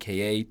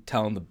 a.k.a.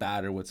 telling the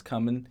batter what's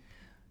coming,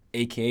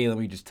 a.k.a. let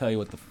me just tell you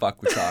what the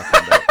fuck we're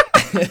talking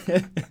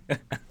about.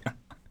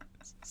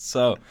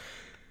 So,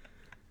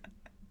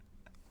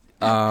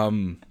 how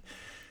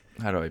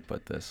do I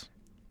put this?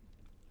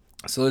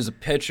 So there's a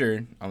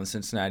pitcher on the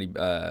Cincinnati,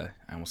 I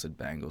almost said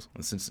Bengals. On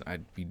the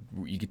Cincinnati,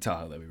 you could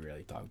tell that we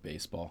really talk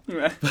baseball.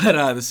 But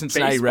the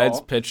Cincinnati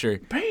Reds pitcher,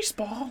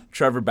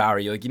 Trevor Bauer,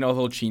 you know the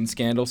whole cheating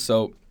scandal.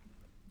 So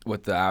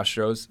with the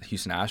Astros,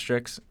 Houston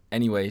Asterix.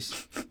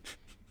 Anyways,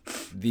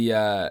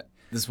 it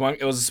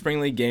was a spring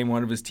league game.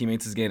 One of his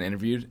teammates is getting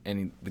interviewed,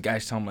 and the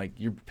guy's telling him, like,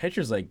 your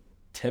pitcher's like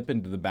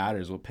tipping to the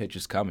batters what pitch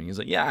is coming. He's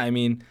like, yeah, I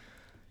mean,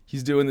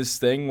 he's doing this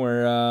thing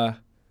where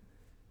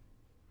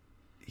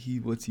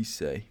what's he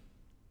say?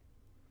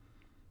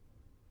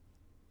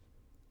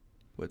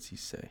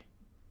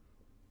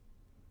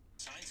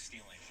 Sign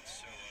stealing.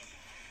 So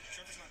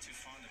Trevor's not too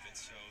fond of it,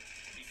 so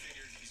he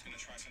figured he's going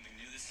to try something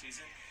new this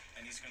season,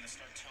 and he's going to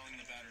start telling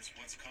the batters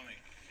what's coming,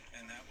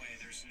 and that way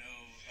there's no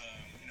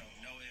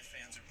ifs,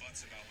 ands, or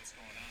buts about what's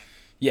going on.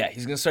 Yeah,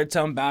 he's going to start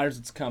telling batters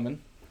what's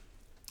coming.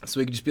 So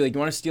he could just be like, you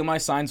want to steal my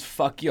signs?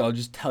 Fuck you. I'll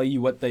just tell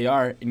you what they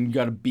are, and you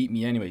got to beat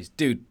me anyways.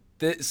 Dude,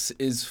 this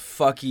is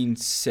fucking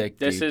sick,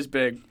 dude. This is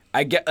big.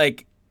 I get,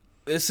 like,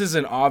 this is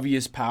an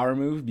obvious power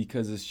move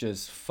because it's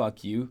just,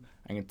 fuck you.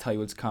 I'm going to tell you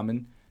what's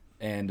coming,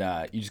 and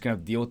you're just going to have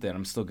to deal with it.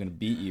 I'm still going to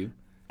beat you.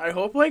 I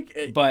hope,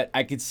 like... But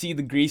I could see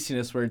the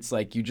greasiness where it's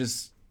like you're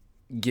just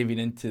giving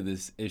into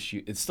this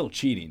issue. It's still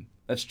cheating.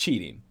 That's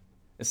cheating,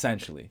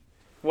 essentially.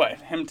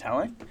 What? Him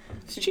telling?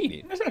 It's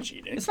cheating. It's not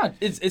cheating. It's not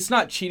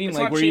cheating It's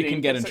like not where you cheating.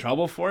 can get It's in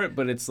trouble for it,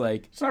 but it's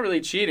like It's not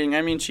really cheating.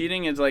 I mean,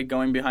 cheating is like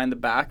going behind the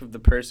back of the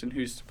person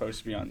who's supposed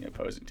to be on the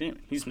opposing team.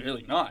 He's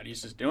really not.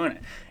 He's just doing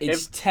it.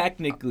 it's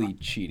technically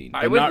cheating.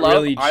 I but would not love.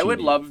 really cheating. I would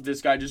love if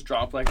this guy just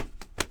dropped like,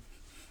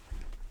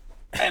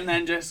 and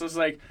then just was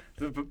like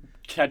the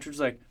catcher's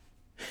like,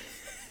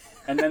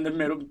 and then the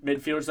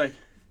midfielder's like,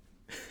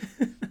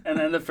 and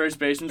then the first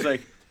baseman's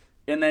like,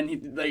 and then he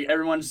like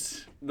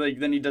everyone's like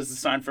then he does the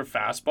sign for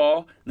fastball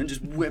and then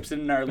just whips a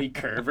gnarly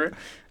curver.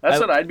 That's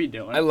what I'd be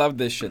doing. I love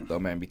this shit though,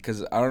 man,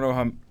 because I don't know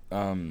how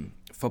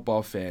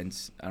football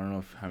fans. I don't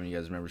know how many of you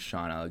guys remember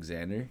Sean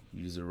Alexander.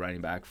 He was a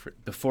running back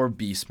before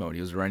Beast Mode.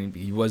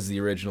 He was the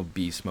original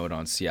Beast Mode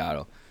on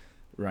Seattle.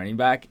 Running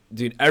back,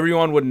 dude.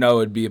 Everyone would know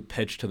it'd be a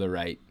pitch to the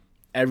right.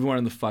 Everyone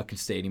in the fucking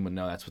stadium would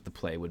know that's what the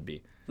play would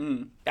be.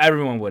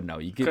 Everyone would know.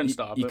 You couldn't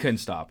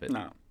stop it.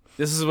 No.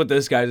 This is what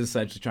this guy's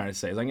essentially trying to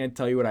say. Is I'm going to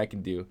tell you what I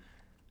can do,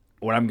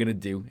 what I'm going to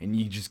do, and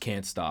you just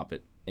can't stop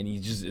it. And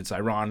it's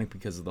ironic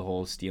because of the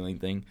whole stealing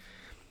thing.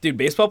 Dude,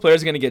 baseball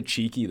players are going to get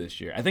cheeky this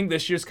year. I think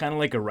this year's kind of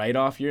like a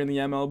write-off year in the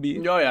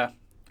MLB. Oh, yeah.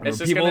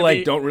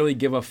 People don't really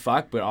give a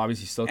fuck, but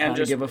obviously still kind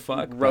of give a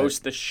fuck.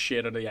 Roast the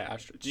shit out of the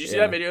Astros. Did you see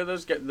that video of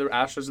those the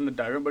Astros in the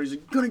diamond? But he's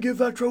like, gonna give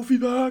that trophy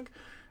back.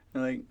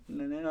 And like,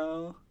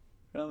 no,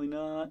 probably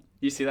not.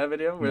 You see that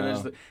video where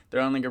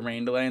they're on like a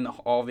rain delay and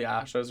all the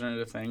Astros are in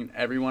the thing, and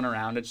everyone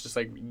around it's just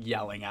like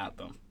yelling at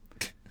them,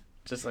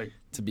 just like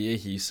to be a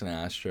Houston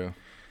Astro.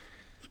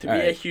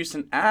 A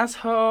Houston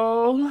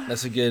asshole.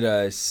 That's a good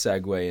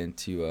segue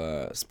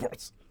into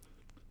sports.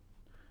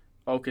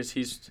 Oh, because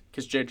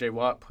J.J.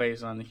 Watt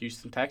plays on the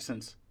Houston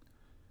Texans.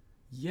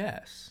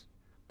 Yes.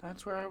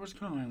 That's where I was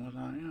going with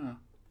that,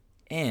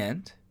 yeah.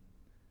 And...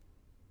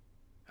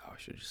 Oh, I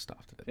should have just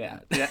stopped it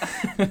at that.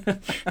 Yeah.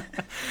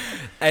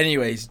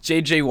 Anyways,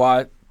 J.J.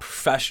 Watt,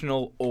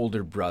 professional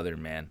older brother,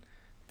 man.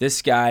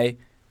 This guy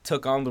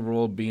took on the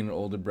role of being an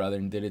older brother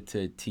and did it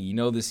to T. You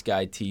know this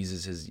guy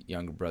teases his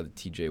younger brother,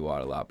 T.J.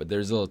 Watt, a lot. But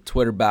there's a little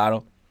Twitter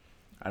battle.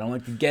 I don't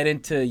like to get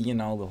into,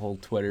 the whole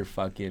Twitter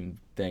fucking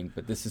thing,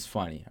 but this is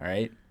funny, all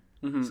right?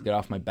 Let's get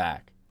off my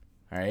back,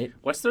 all right?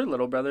 What's their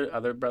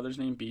other brother's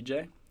name,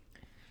 BJ?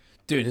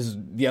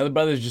 Dude, the other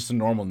brother's just a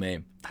normal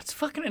name. That's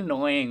fucking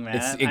annoying,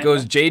 man. It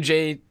goes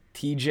JJ,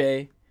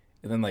 TJ,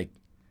 and then, like,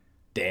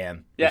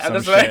 Dan. Yeah,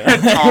 that's right.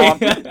 Tom.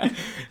 I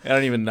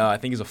don't even know. I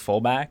think he's a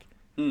fullback.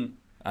 I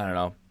don't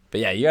know.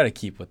 But, yeah, you got to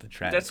keep with the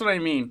trend. That's what I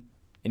mean.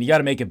 And you got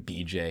to make a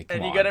BJ.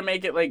 Come on. You got to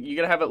make it, like, you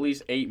got to have at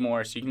least 8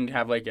 more so you can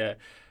have, like, I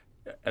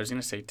was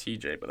going to say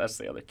TJ, but that's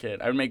the other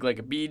kid. I would make like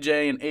a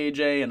BJ, an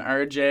AJ, an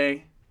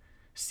RJ,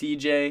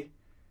 CJ.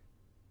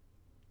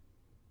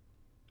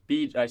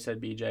 I said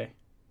BJ.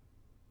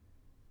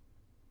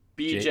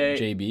 BJ.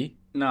 JB?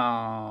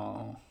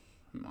 No.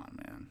 Come on,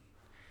 man.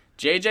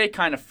 JJ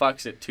kind of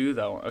fucks it too,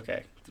 though.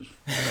 Okay.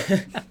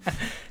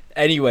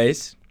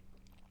 Anyways,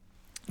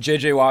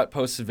 J.J. Watt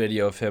posts a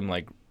video of him,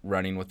 like,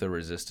 running with a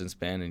resistance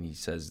band, and he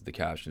says the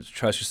captions,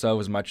 "Trust yourself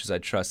as much as I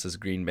trust this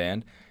green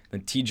band."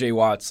 Then T.J.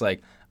 Watt's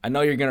like, "I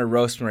know you're going to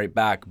roast me right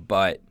back,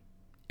 but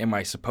am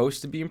I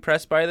supposed to be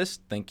impressed by this?"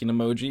 Thinking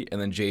emoji.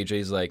 And then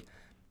JJ's like,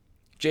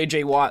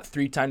 J.J. Watt,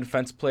 3-time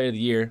Defensive Player of the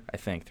Year, I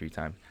think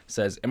 3-time,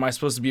 says, "Am I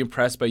supposed to be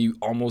impressed by you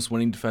almost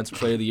winning Defensive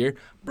Player of the Year?"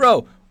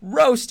 Bro,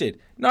 roasted.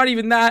 Not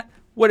even that.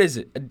 What is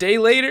it? A day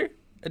later,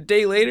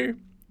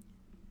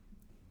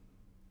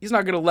 he's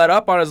not going to let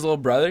up on his little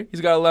brother.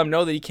 He's got to let him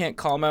know that he can't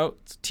call him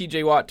out.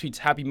 T.J. Watt tweets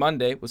Happy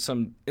Monday with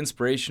some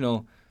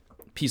inspirational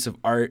piece of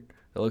art.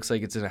 It looks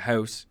like it's in a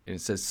house, and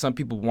it says, "Some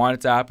people want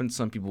it to happen,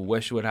 some people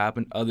wish it would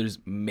happen, others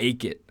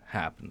make it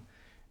happen."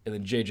 And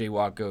then J.J.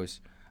 Watt goes,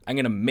 "I'm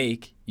going to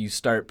make you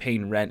start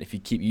paying rent if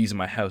you keep using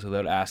my house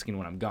without asking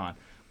when I'm gone."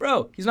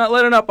 Bro, he's not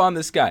letting up on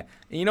this guy.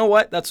 And you know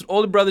what? That's what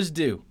older brothers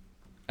do.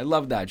 I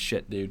love that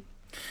shit, dude.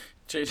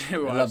 J.J.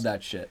 Watt. I love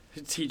that shit.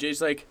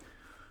 TJ's like,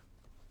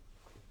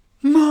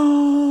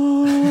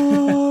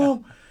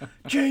 "Mom,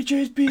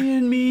 JJ's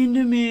being mean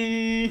to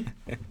me."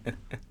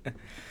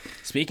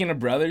 Speaking of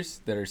brothers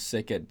that are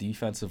sick at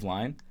defensive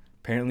line,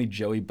 apparently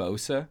Joey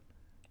Bosa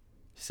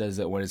says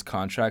that when his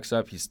contract's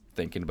up, he's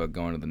thinking about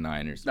going to the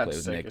Niners to play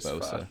with Nick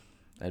Bosa. Fuck.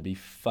 That'd be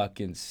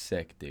fucking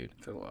sick, dude.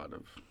 It's a lot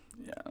of,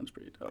 that's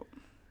pretty dope.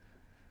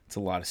 It's a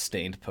lot of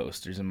stained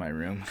posters in my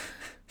room.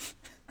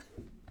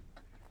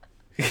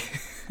 A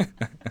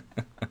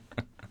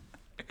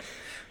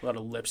lot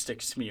of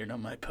lipstick smeared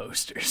on my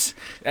posters.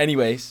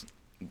 Anyways,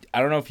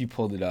 I don't know if you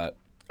pulled it up.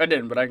 I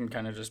didn't, but I can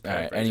kind of just All right,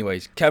 paraphrase.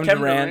 anyways, Kevin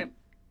Durant.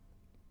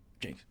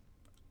 Jinx.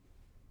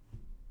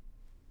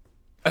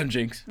 I'm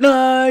Jinx.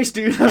 Nice,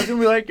 dude. I was going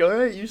to be like, all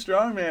right, you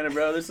strong man,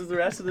 bro. The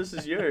rest of this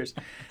is yours.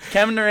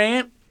 Kevin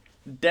Durant,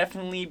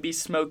 definitely be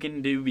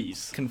smoking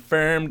doobies.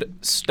 Confirmed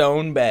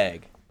stone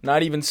bag.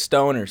 Not even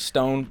stoner,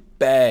 stone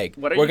bag.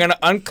 We're going to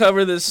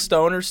uncover this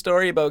stoner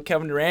story about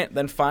Kevin Durant,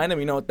 then find him.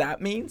 You know what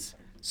that means?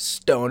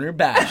 Stoner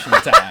bashing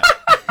time.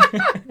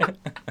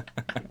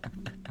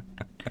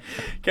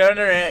 Kevin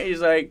Durant,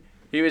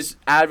 he was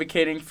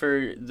advocating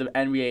for the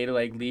NBA to,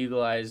 like,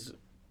 legalize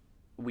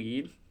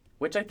weed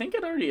which I think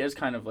it already is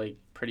kind of like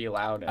pretty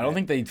allowed. I don't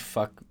think they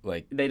fuck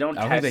like. they don't.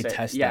 I don't test think they it.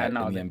 test yeah, that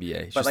no, in the NBA.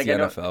 It's but just like the I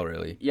don't- NFL,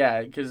 really.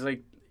 Yeah, because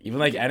like Even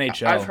like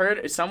NHL. I've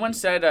heard someone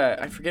said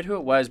I forget who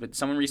it was, but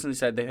someone recently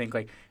said they think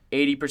like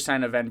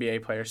 80% of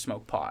NBA players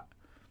smoke pot,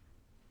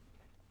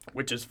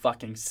 which is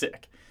fucking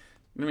sick.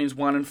 That means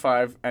 1 in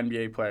 5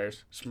 NBA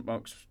players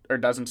smokes or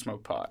doesn't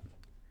smoke pot.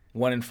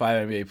 1 in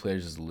 5 NBA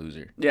players is a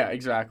loser. Yeah,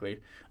 exactly.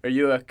 Are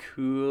you a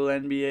cool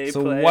NBA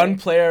So player? one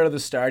player out of the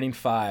starting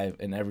 5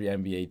 in every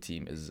NBA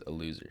team is a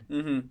loser.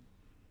 Mm-hmm.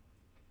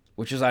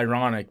 Which is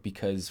ironic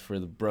because for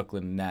the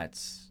Brooklyn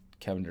Nets,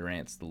 Kevin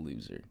Durant's the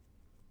loser.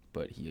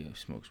 But he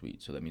smokes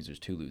weed, so that means there's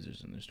 2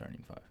 losers in their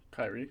starting 5.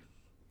 Kyrie.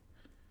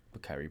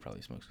 But Kyrie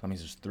probably smokes. That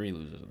means there's 3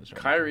 losers in the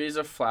starting Kyrie's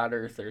a flat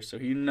earther, so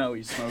you know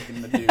he's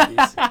smoking the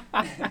doobies.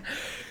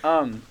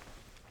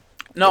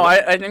 No,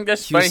 I think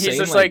that's He was funny. He's saying,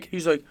 just like-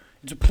 he's like,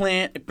 it's a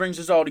plant. It brings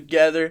us all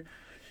together.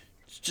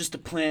 It's just a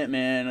plant,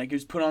 man. Like, it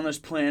was put on this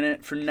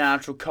planet for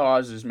natural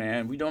causes,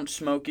 man. We don't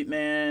smoke it,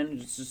 man.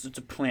 It's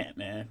a plant,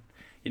 man.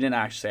 He didn't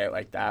actually say it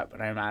like that,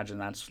 but I imagine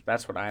that's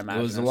what I imagine.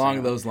 It was him along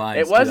saying. those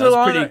lines. It was too. That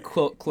along pretty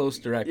the- close,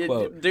 direct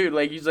quote. Dude,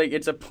 like, he's like,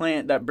 it's a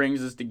plant that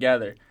brings us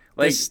together.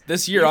 Like,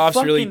 This year you off's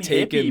really fucking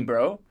taken, hippie,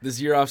 bro. This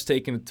year off's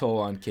taking a toll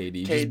on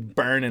KD. Just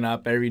burning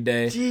up every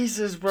day.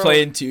 Jesus, bro.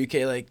 Playing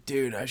 2K like,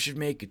 dude, I should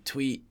make a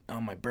tweet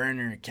on my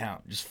burner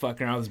account. Just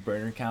fucking around with his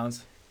burner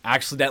accounts.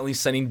 Accidentally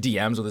sending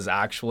DMs with his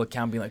actual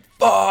account, being like,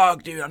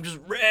 fuck, dude, I'm just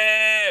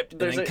ripped.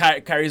 There's And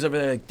then Kyrie's over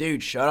there like,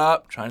 dude, shut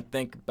up. Trying to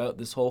think about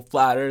this whole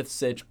flat earth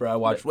sitch, bro. I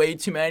watched way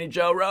too many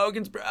Joe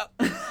Rogans, bro.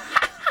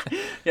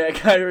 Yeah,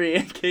 Kyrie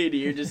and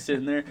Katie are just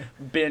sitting there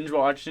binge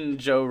watching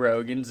Joe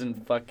Rogan's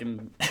and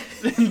fucking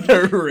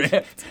They're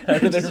ripped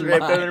out of just their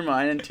ripped out of their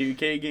mind. mind in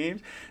 2K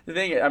games. The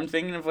thing, I'm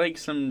thinking of like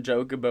some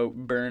joke about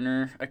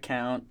burner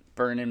account,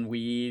 burning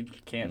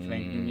weed. Can't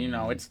think. You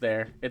know, it's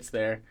there. It's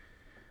there.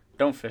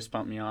 Don't fist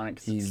bump me on it.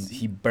 'Cause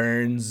He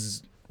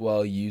burns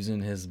while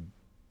using his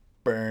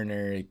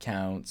burner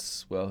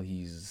accounts while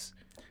he's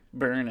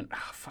burning.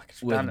 Oh, fuck,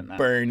 it's redundant with now.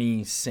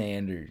 Bernie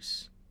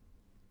Sanders.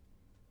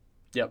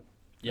 Yep,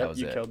 That was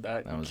you it. killed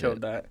that. That You was killed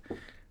it. that.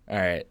 All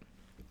right.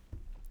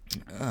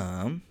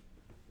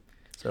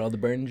 Is that all the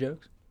burn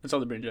jokes? That's all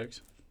the burn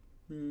jokes.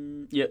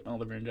 Yep, all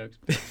the burn jokes.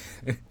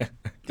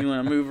 Do you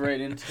want to move right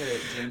into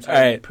James All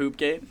Harden right.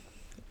 Poop-Gate?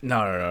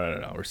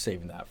 No. We're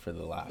saving that for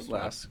the last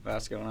one.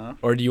 Last going on.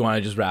 Or do you want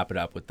to just wrap it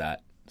up with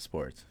that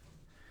sports?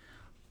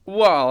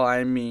 Well,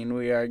 I mean,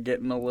 we are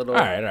getting a little. All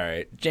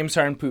right. James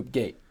Harden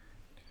Poop-Gate.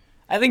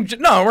 I think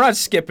no, we're not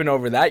skipping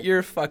over that. You're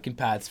a fucking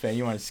Pats fan.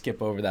 You want to skip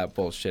over that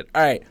bullshit.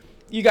 All right.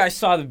 You guys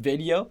saw the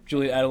video,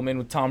 Julian Edelman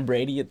with Tom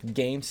Brady at the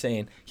game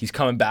saying he's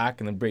coming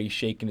back, and then Brady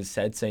shaking his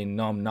head saying,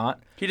 no, I'm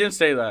not. He didn't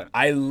say that.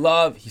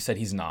 He said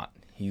he's not.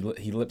 He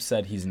lip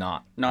said he's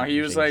not. No, he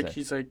was like, Shaking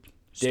his head.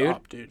 he's like,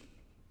 stop, dude.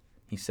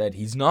 He said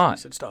he's He not.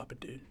 said, stop it,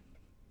 dude.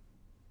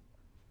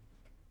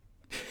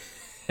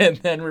 And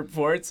then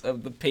reports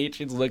of the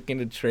Patriots looking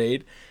to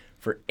trade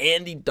for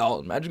Andy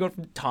Dalton. Imagine going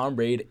from Tom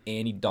Brady to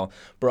Andy Dalton.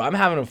 Bro, I'm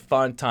having a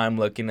fun time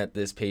looking at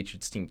this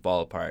Patriots team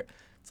fall apart.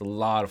 It's a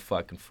lot of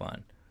fucking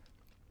fun.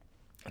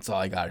 That's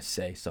all I got to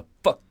say. So,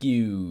 fuck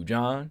you,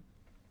 John.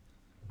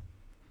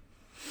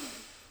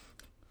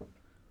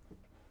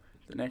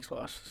 The next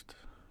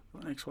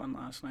one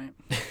last night.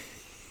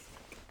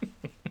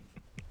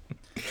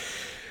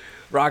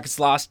 Rockets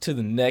lost to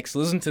the Knicks.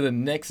 Losing to the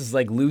Knicks is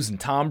like losing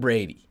Tom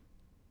Brady.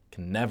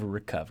 Can never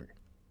recover.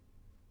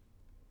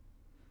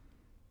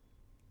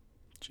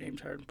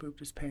 James Harden pooped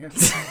his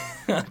pants.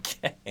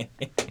 Okay.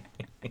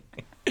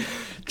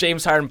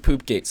 James Harden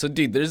Poop-Gate. So,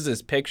 dude, there's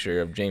this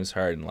picture of James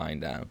Harden lying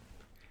down.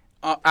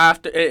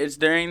 After it's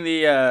during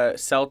the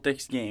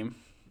Celtics game.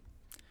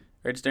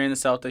 Or it's during the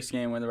Celtics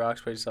game when the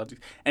Rocks played the Celtics.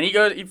 And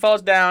he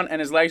falls down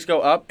and his legs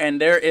go up and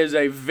there is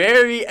a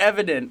very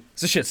evident.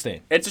 It's a shit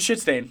stain. It's a shit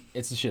stain.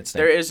 It's a shit stain.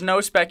 There is no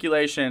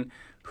speculation.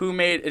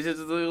 It's a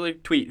literally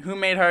tweet. Who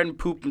made Harden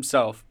poop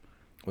himself?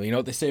 Well, you know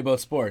what they say about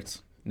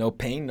sports. No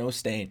pain, no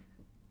stain.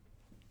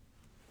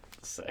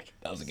 Sick.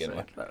 That was a good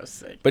one. That was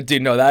sick. But,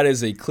 dude, no, that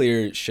is a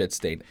clear shit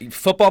stain.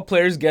 Football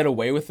players get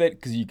away with it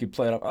because you could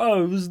play it off,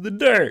 oh, it was the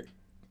dirt.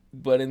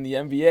 But in the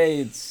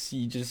NBA, it's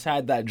you just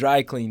had that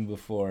dry clean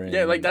before.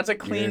 Yeah, like that's a you're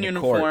clean in a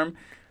court. uniform.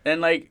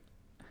 And like,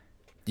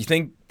 Do you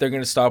think they're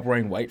going to stop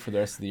wearing white for the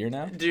rest of the year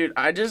now? dude,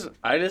 I just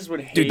would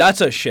hate. Dude,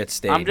 that's a shit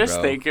stain, I'm just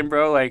bro. thinking,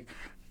 bro, like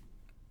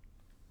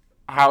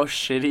how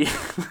shitty.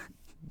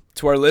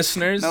 To our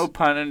listeners, No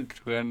pun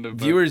intended.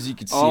 but- viewers, you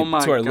could see Oh it. my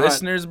To our God.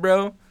 listeners,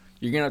 bro,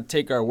 you're going to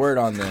take our word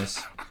on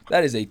this.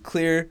 That is a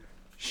clear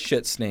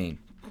shit stain.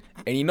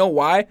 And you know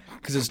why?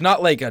 Because it's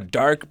not like a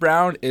dark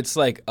brown. It's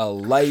like a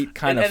light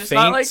kind of and it's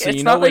faint. not like so it's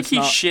you know not like it's he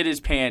not- shit his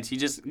pants. He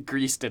just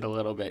greased it a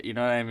little bit. You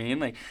know what I mean?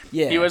 Like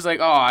Yeah. he was like,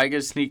 "Oh, I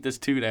gotta sneak this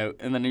toot out,"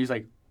 and then he's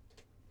like,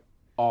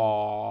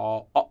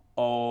 "Oh,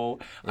 oh."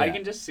 I Yeah.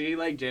 can just see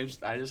like James.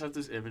 I just have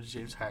this image of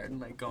James Harden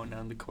like going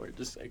down the court,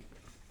 just like.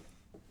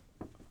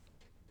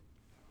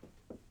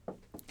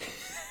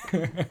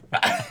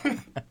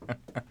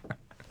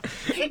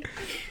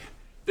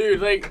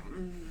 Dude, like.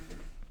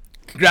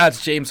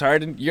 Congrats, James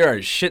Harden. You're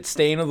a shit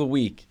stain of the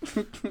week.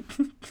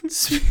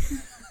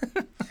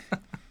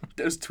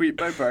 That was tweet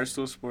by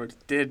Barstool Sports.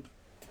 Did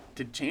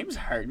James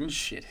Harden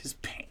shit his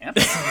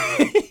pants?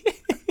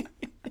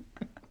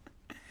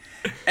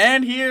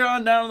 And here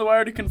on Down the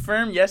Wire to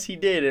confirm, yes, he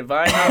did. If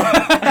I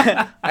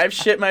know, I've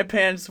shit my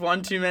pants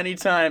one too many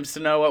times to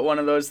know what one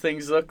of those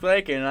things look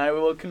like, and I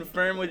will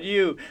confirm with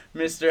you,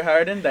 Mr.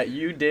 Harden, that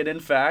you did, in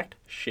fact,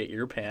 shit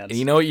your pants. And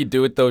you know what you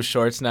do with those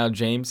shorts now,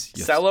 James?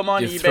 Sell them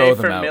on eBay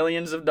for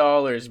millions of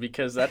dollars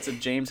because that's a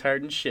James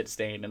Harden shit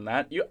stain, and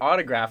that you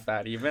autograph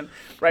that even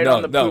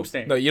on the poop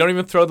stain. No, you don't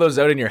even throw those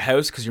out in your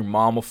house because your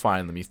mom will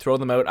find them. You throw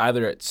them out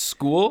either at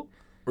school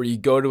or you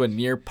go to a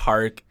near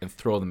park and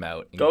throw them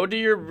out. Go to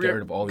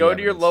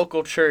your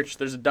local church.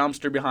 There's a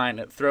dumpster behind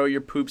it. Throw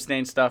your poop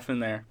stain stuff in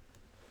there.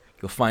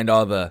 You'll find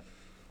all the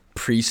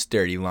priest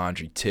dirty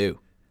laundry too.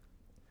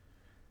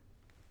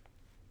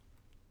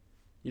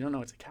 You don't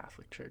know it's a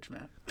Catholic church,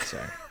 man.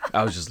 Sorry,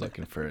 I was just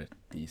looking for a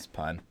decent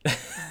pun.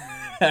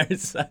 All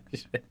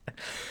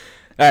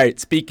right,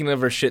 speaking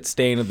of our shit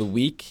stain of the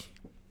week,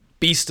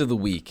 beast of the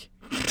week.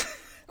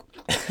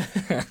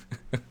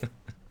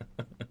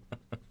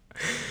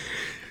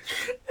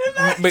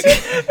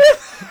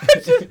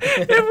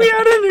 If we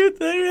had a new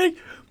thing like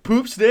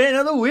poop stain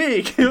of the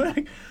week,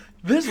 like,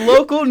 this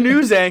local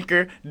news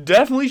anchor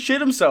definitely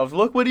shit himself.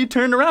 Look what he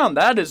turned around.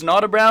 That is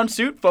not a brown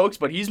suit, folks,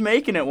 but he's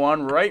making it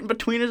one right in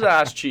between his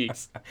ass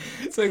cheeks.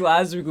 It's like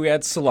last week we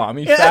had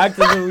salami fact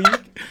of the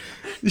week.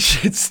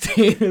 Shit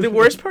stain. The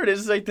worst part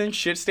is I think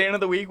shit stain of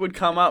the week would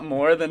come up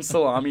more than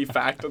salami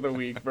fact of the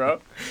week,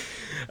 bro.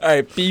 All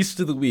right, beast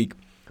of the week.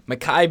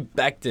 Mekhi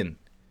Becton.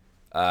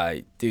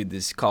 Dude,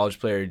 this college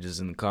player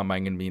just in the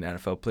combine going to be an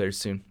NFL player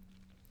soon.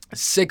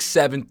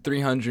 6'7",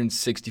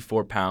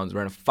 364 pounds,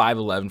 running a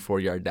 5'11",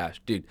 4-yard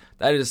dash. Dude,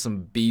 that is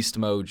some beast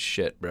mode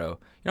shit, bro. You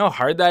know how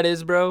hard that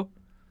is, bro?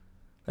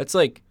 That's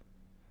like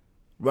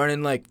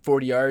running like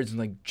 40 yards in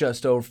like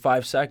just over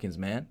 5 seconds,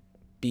 man.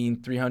 Being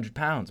 300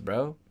 pounds,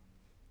 bro.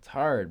 It's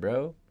hard,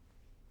 bro.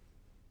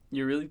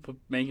 You're really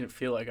making it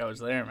feel like I was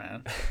there,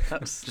 man.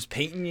 Just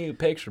painting you a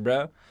picture,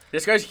 bro.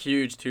 This guy's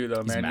huge, too,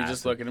 though, He's man. massive. You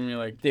just look at him, you're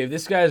like... Dude,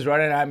 this guy's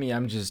running at me,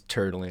 I'm just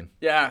turtling.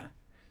 Yeah.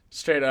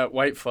 Straight up,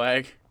 white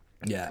flag.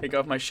 Yeah. Take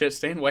off my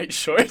shit-stained white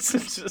shorts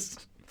and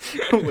just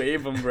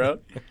wave them, bro.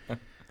 All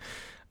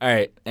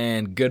right,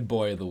 and good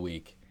boy of the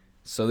week.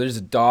 So there's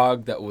a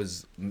dog that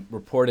was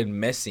reported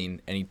missing,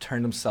 and he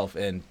turned himself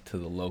in to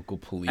the local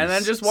police And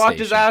then just walked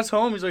his station. ass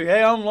home. He's like,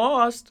 hey, I'm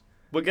lost.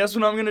 But guess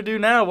what I'm going to do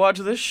now? Watch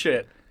this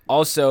shit.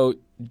 Also,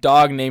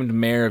 dog named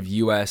mayor of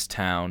U.S.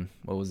 town.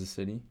 What was the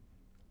city?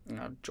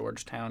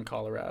 Georgetown,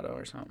 Colorado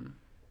or something.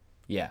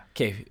 Yeah.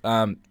 Okay.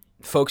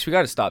 Folks, we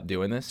got to stop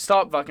doing this.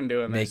 Stop fucking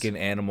doing this. Making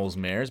animals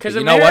mayors. But 'Cause you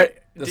the know mayor- what?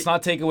 Let's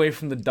not take away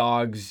from the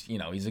dog's,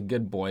 he's a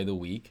good boy of the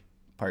week.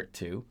 Part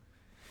 2.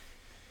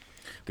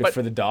 Good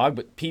for the dog,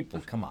 but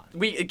people, come on.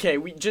 We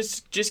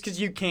just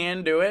because you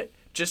can do it,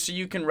 just so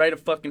you can write a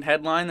fucking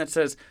headline that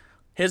says,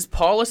 his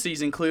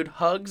policies include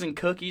hugs and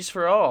cookies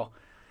for all.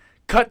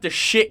 Cut the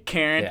shit,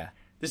 Karen. Yeah.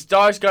 This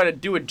dog's got to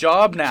do a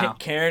job now.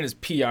 Karen, his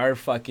PR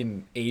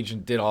fucking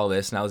agent, did all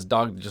this. Now this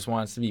dog just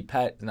wants to be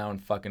pet. Is now in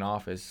fucking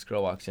office. This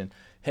girl walks in.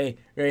 Hey,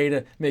 ready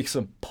to make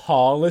some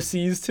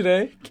policies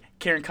today?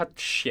 Karen, cut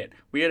the shit.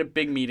 We had a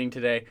big meeting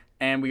today,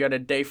 and we got a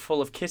day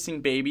full of kissing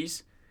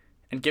babies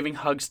and giving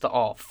hugs to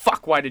all.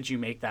 Fuck, why did you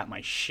make that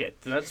my shit?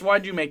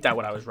 Why'd you make that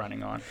what I was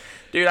running on?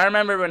 Dude, I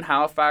remember when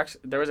Halifax,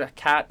 there was a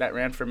cat that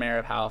ran for mayor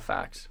of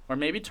Halifax. Or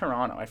maybe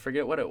Toronto. I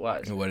forget what it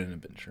was. It wouldn't have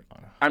been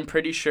Toronto. I'm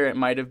pretty sure it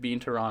might have been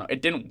Toronto.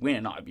 It didn't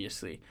win,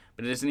 obviously.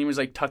 But his name was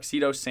like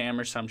Tuxedo Sam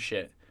or some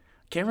shit.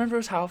 Can't remember if it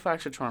was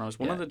Halifax or Toronto. It was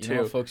one of the two.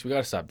 You know, folks, we got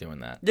to stop doing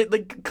that. Yeah,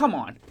 like, come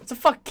on. It's a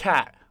fuck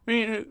cat. I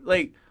mean,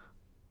 like...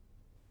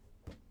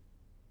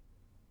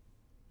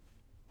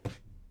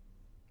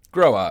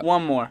 Grow up.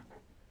 One more.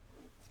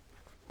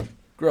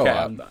 Grow Okay,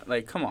 up. I'm done.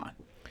 Like, come on.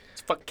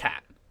 It's a fuck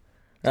cat.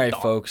 All right,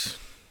 dog. folks.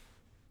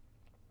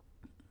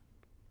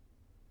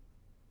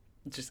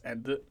 Just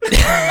end it.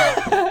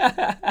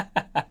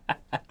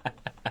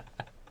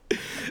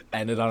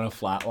 Ended on a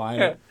flat line.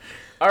 Yeah.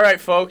 All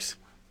right, folks.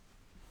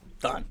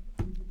 Done.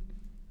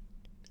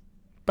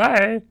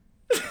 Bye.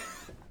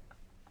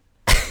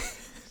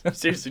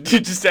 Seriously,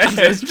 dude, just end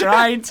I was it.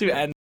 trying to end